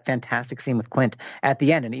she had that fantastic scene with Clint at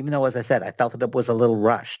the end. And even though, as I said, I felt that it was a little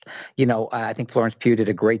rushed, I think Florence Pugh did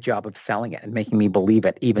a great job of selling it and making me believe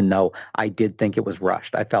it, even though I did think it was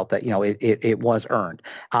rushed. I felt that, it was earned.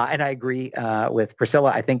 And I agree with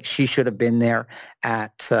Priscilla. I think she should have been there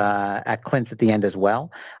at Clint's at the end as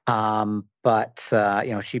well. But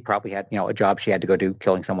she probably had, a job she had to go do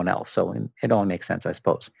killing someone else. So it only makes sense, I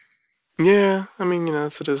suppose. Yeah, I mean,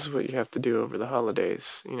 it is what you have to do over the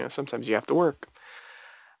holidays. Sometimes you have to work.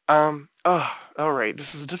 All right,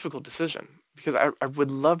 this is a difficult decision because I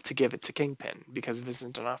would love to give it to Kingpin because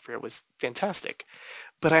Vincent D'Onofrio was fantastic.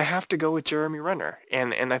 But I have to go with Jeremy Renner.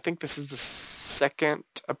 And I think this is the second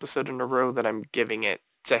episode in a row that I'm giving it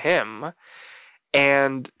to him.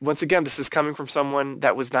 And once again, this is coming from someone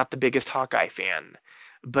that was not the biggest Hawkeye fan.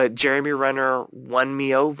 But Jeremy Renner won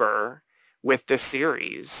me over with this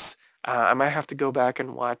series. I might have to go back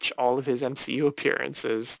and watch all of his MCU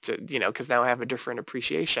appearances to, because now I have a different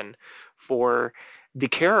appreciation for the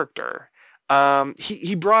character.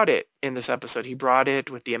 He brought it in this episode. He brought it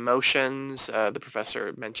with the emotions. The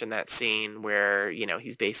professor mentioned that scene where,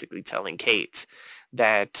 he's basically telling Kate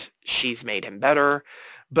that she's made him better.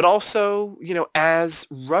 But also, as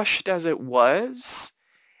rushed as it was,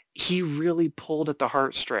 he really pulled at the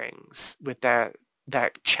heartstrings with that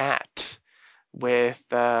chat with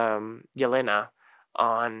Yelena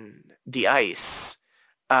on the ice.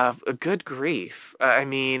 A good grief. I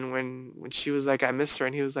mean, when she was like, I miss her,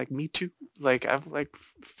 and he was like, me too. Like, I'm like,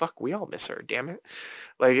 fuck, we all miss her, damn it.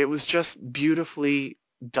 Like, it was just beautifully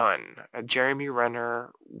done. Jeremy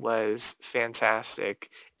Renner was fantastic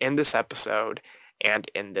in this episode and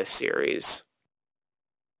in this series.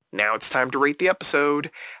 Now it's time to rate the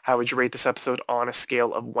episode. How would you rate this episode on a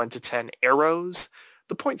scale of 1 to 10 arrows?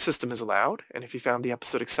 The point system is allowed, and if you found the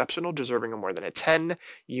episode exceptional, deserving of more than a 10,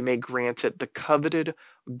 you may grant it the coveted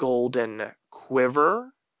Golden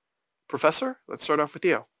Quiver. Professor, let's start off with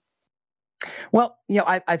you. Well,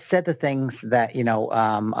 I've said the things that,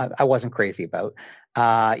 I wasn't crazy about.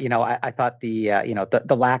 I thought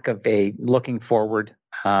the lack of a looking forward,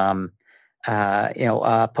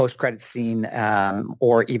 post-credit scene,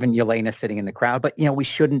 or even Yelena sitting in the crowd. But, we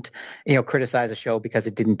shouldn't, criticize a show because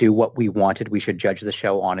it didn't do what we wanted. We should judge the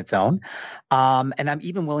show on its own. And I'm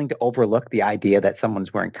even willing to overlook the idea that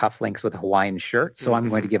someone's wearing cufflinks with a Hawaiian shirt. So I'm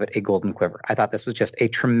going to give it a golden quiver. I thought this was just a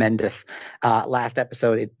tremendous last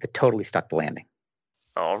episode. It totally stuck the landing.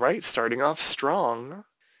 All right, starting off strong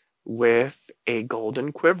with a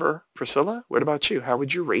golden quiver. Priscilla, what about you? How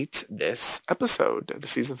would you rate this episode, the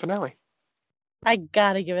season finale? I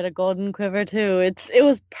gotta give it a golden quiver too. It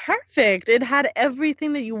was perfect. It had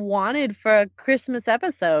everything that you wanted for a Christmas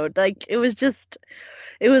episode. Like it was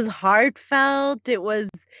heartfelt.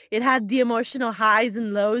 It had the emotional highs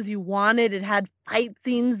and lows you wanted. It had fight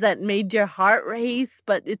scenes that made your heart race,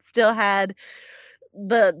 but it still had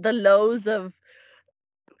the lows of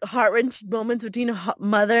heart-wrenching moments between a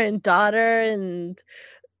mother and daughter, and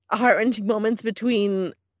heart-wrenching moments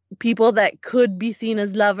between people that could be seen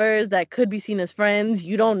as lovers, that could be seen as friends.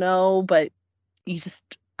 You don't know, but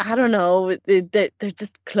I don't know. They're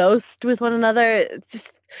just close with one another.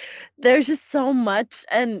 There's just so much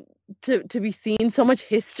and to be seen, so much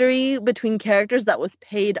history between characters that was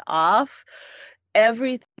paid off.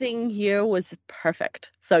 Everything here was perfect.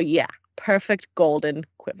 So yeah, perfect golden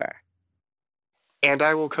quiver. And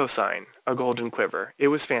I will co-sign a golden quiver. It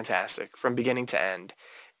was fantastic from beginning to end.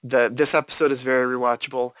 This episode is very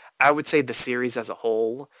rewatchable. I would say the series as a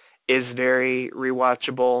whole is very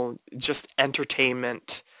rewatchable. Just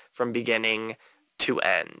entertainment from beginning to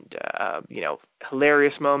end.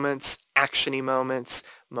 Hilarious moments, actiony moments,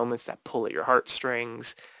 moments that pull at your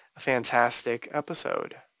heartstrings. A fantastic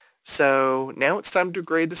episode. So now it's time to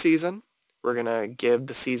grade the season. We're going to give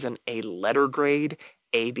the season a letter grade.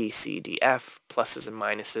 A, B, C, D, F. Pluses and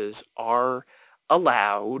minuses are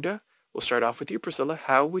allowed. We'll start off with you, Priscilla.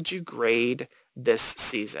 How would you grade this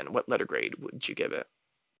season? What letter grade would you give it?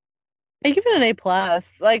 I give it an A+.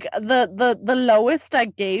 Like the lowest I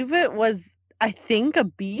gave it was, I think, a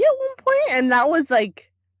B at one point, and that was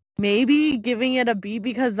like maybe giving it a B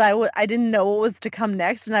because I didn't know what was to come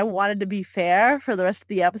next, and I wanted to be fair for the rest of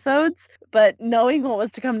the episodes. But knowing what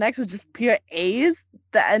was to come next was just pure A's,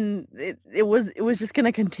 and it was just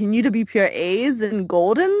gonna continue to be pure A's and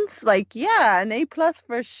goldens. Like, yeah, an A+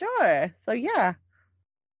 for sure. So yeah.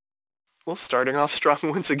 Well, starting off strong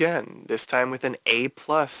once again. This time with an A+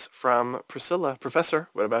 from Priscilla. Professor,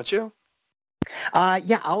 what about you?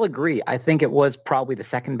 Yeah, I'll agree. I think it was probably the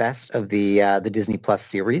second best of the Disney Plus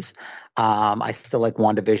series. I still like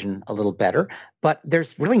WandaVision a little better, but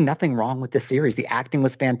there's really nothing wrong with the series. The acting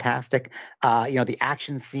was fantastic. The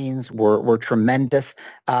action scenes were tremendous.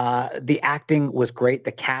 The acting was great.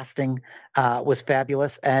 The casting was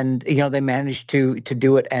fabulous, and they managed to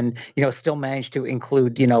do it, and still managed to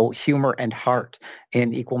include humor and heart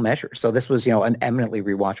in equal measure. So this was an eminently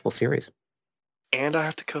rewatchable series. And I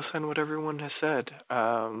have to co-sign what everyone has said. A+.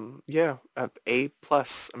 I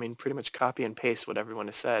mean, pretty much copy and paste what everyone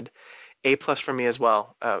has said. A+ for me as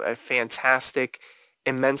well. A fantastic,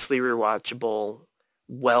 immensely rewatchable,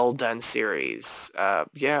 well-done series.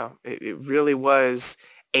 It really was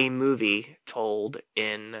a movie told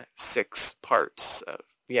in 6 parts.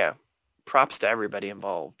 Props to everybody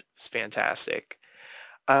involved. It's fantastic.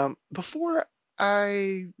 Before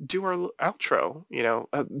I do our outro,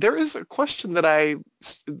 there is a question that I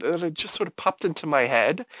just sort of popped into my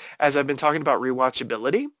head as I've been talking about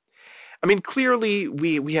rewatchability. I mean, clearly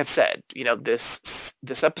we have said, this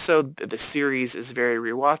episode, this series is very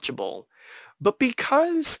rewatchable, but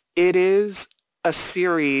because it is a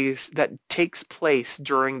series that takes place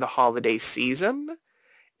during the holiday season,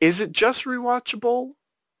 is it just rewatchable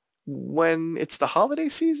when it's the holiday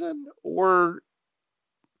season, or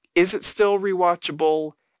is it still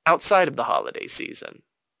rewatchable outside of the holiday season?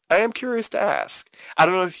 I am curious to ask. I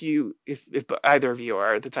don't know if either of you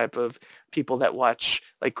are the type of people that watch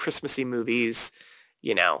like Christmassy movies,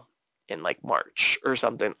 in like March or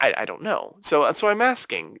something. I don't know. So that's why I'm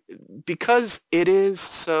asking. Because it is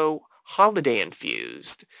so holiday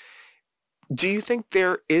infused, do you think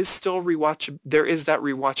there is that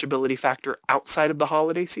rewatchability factor outside of the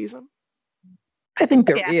holiday season? I think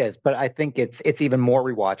there is, but I think it's even more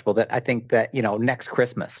rewatchable. That I think that next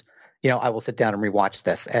Christmas, I will sit down and rewatch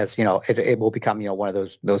this, as it will become one of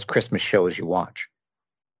those Christmas shows you watch.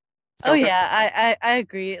 Oh yeah, I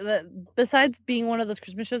agree. Besides being one of those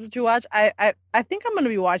Christmas shows that you watch, I think I'm going to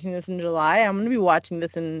be watching this in July. I'm going to be watching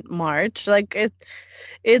this in March. Like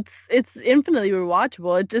it's infinitely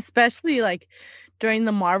rewatchable. It's especially like during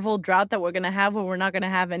the Marvel drought that we're going to have where we're not going to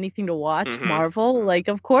have anything to watch Mhm. Marvel, like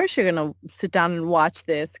of course you're going to sit down and watch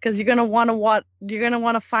this because you're going to want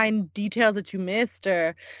to find details that you missed,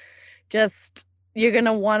 or just you're going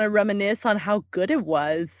to want to reminisce on how good it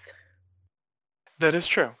was. That is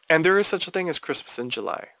true. And there is such a thing as Christmas in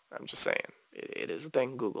July. I'm just saying. It is a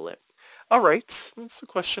thing. Google it. All right. That's a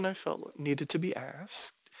question I felt needed to be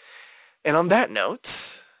asked. And on that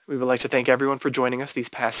note, we would like to thank everyone for joining us these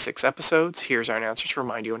past 6 episodes. Here's our announcer to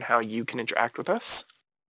remind you on how you can interact with us.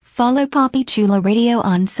 Follow Poppy Chulo Radio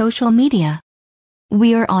on social media.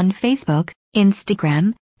 We are on Facebook,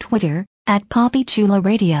 Instagram, Twitter, at Poppy Chulo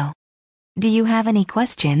Radio. Do you have any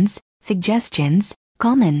questions, suggestions,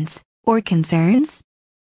 comments, or concerns?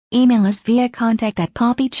 Email us via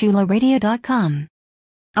contact@poppychuloradio.com.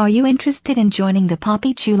 Are you interested in joining the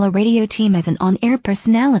Poppy Chulo Radio team as an on-air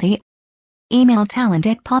personality? Email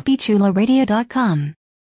talent@poppychuloradio.com.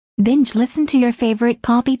 Binge listen to your favorite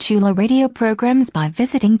Poppy Chulo Radio programs by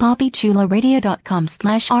visiting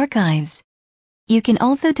poppychuloradio.com/archives. You can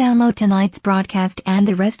also download tonight's broadcast and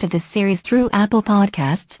the rest of the series through Apple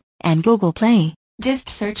Podcasts and Google Play. Just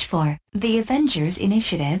search for The Avengers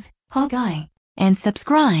Initiative, Hawkeye, and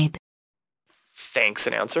subscribe. Thanks,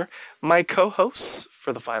 announcer. My co-hosts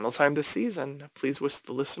for the final time this season, please wish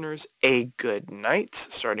the listeners a good night,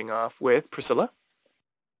 starting off with Priscilla.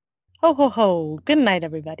 Ho, ho, ho. Good night,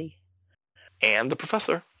 everybody. And the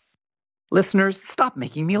professor. Listeners, stop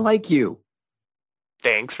making me like you.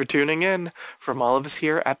 Thanks for tuning in. From all of us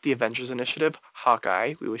here at the Avengers Initiative,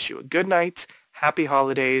 Hawkeye, we wish you a good night, happy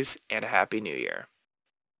holidays, and a happy new year.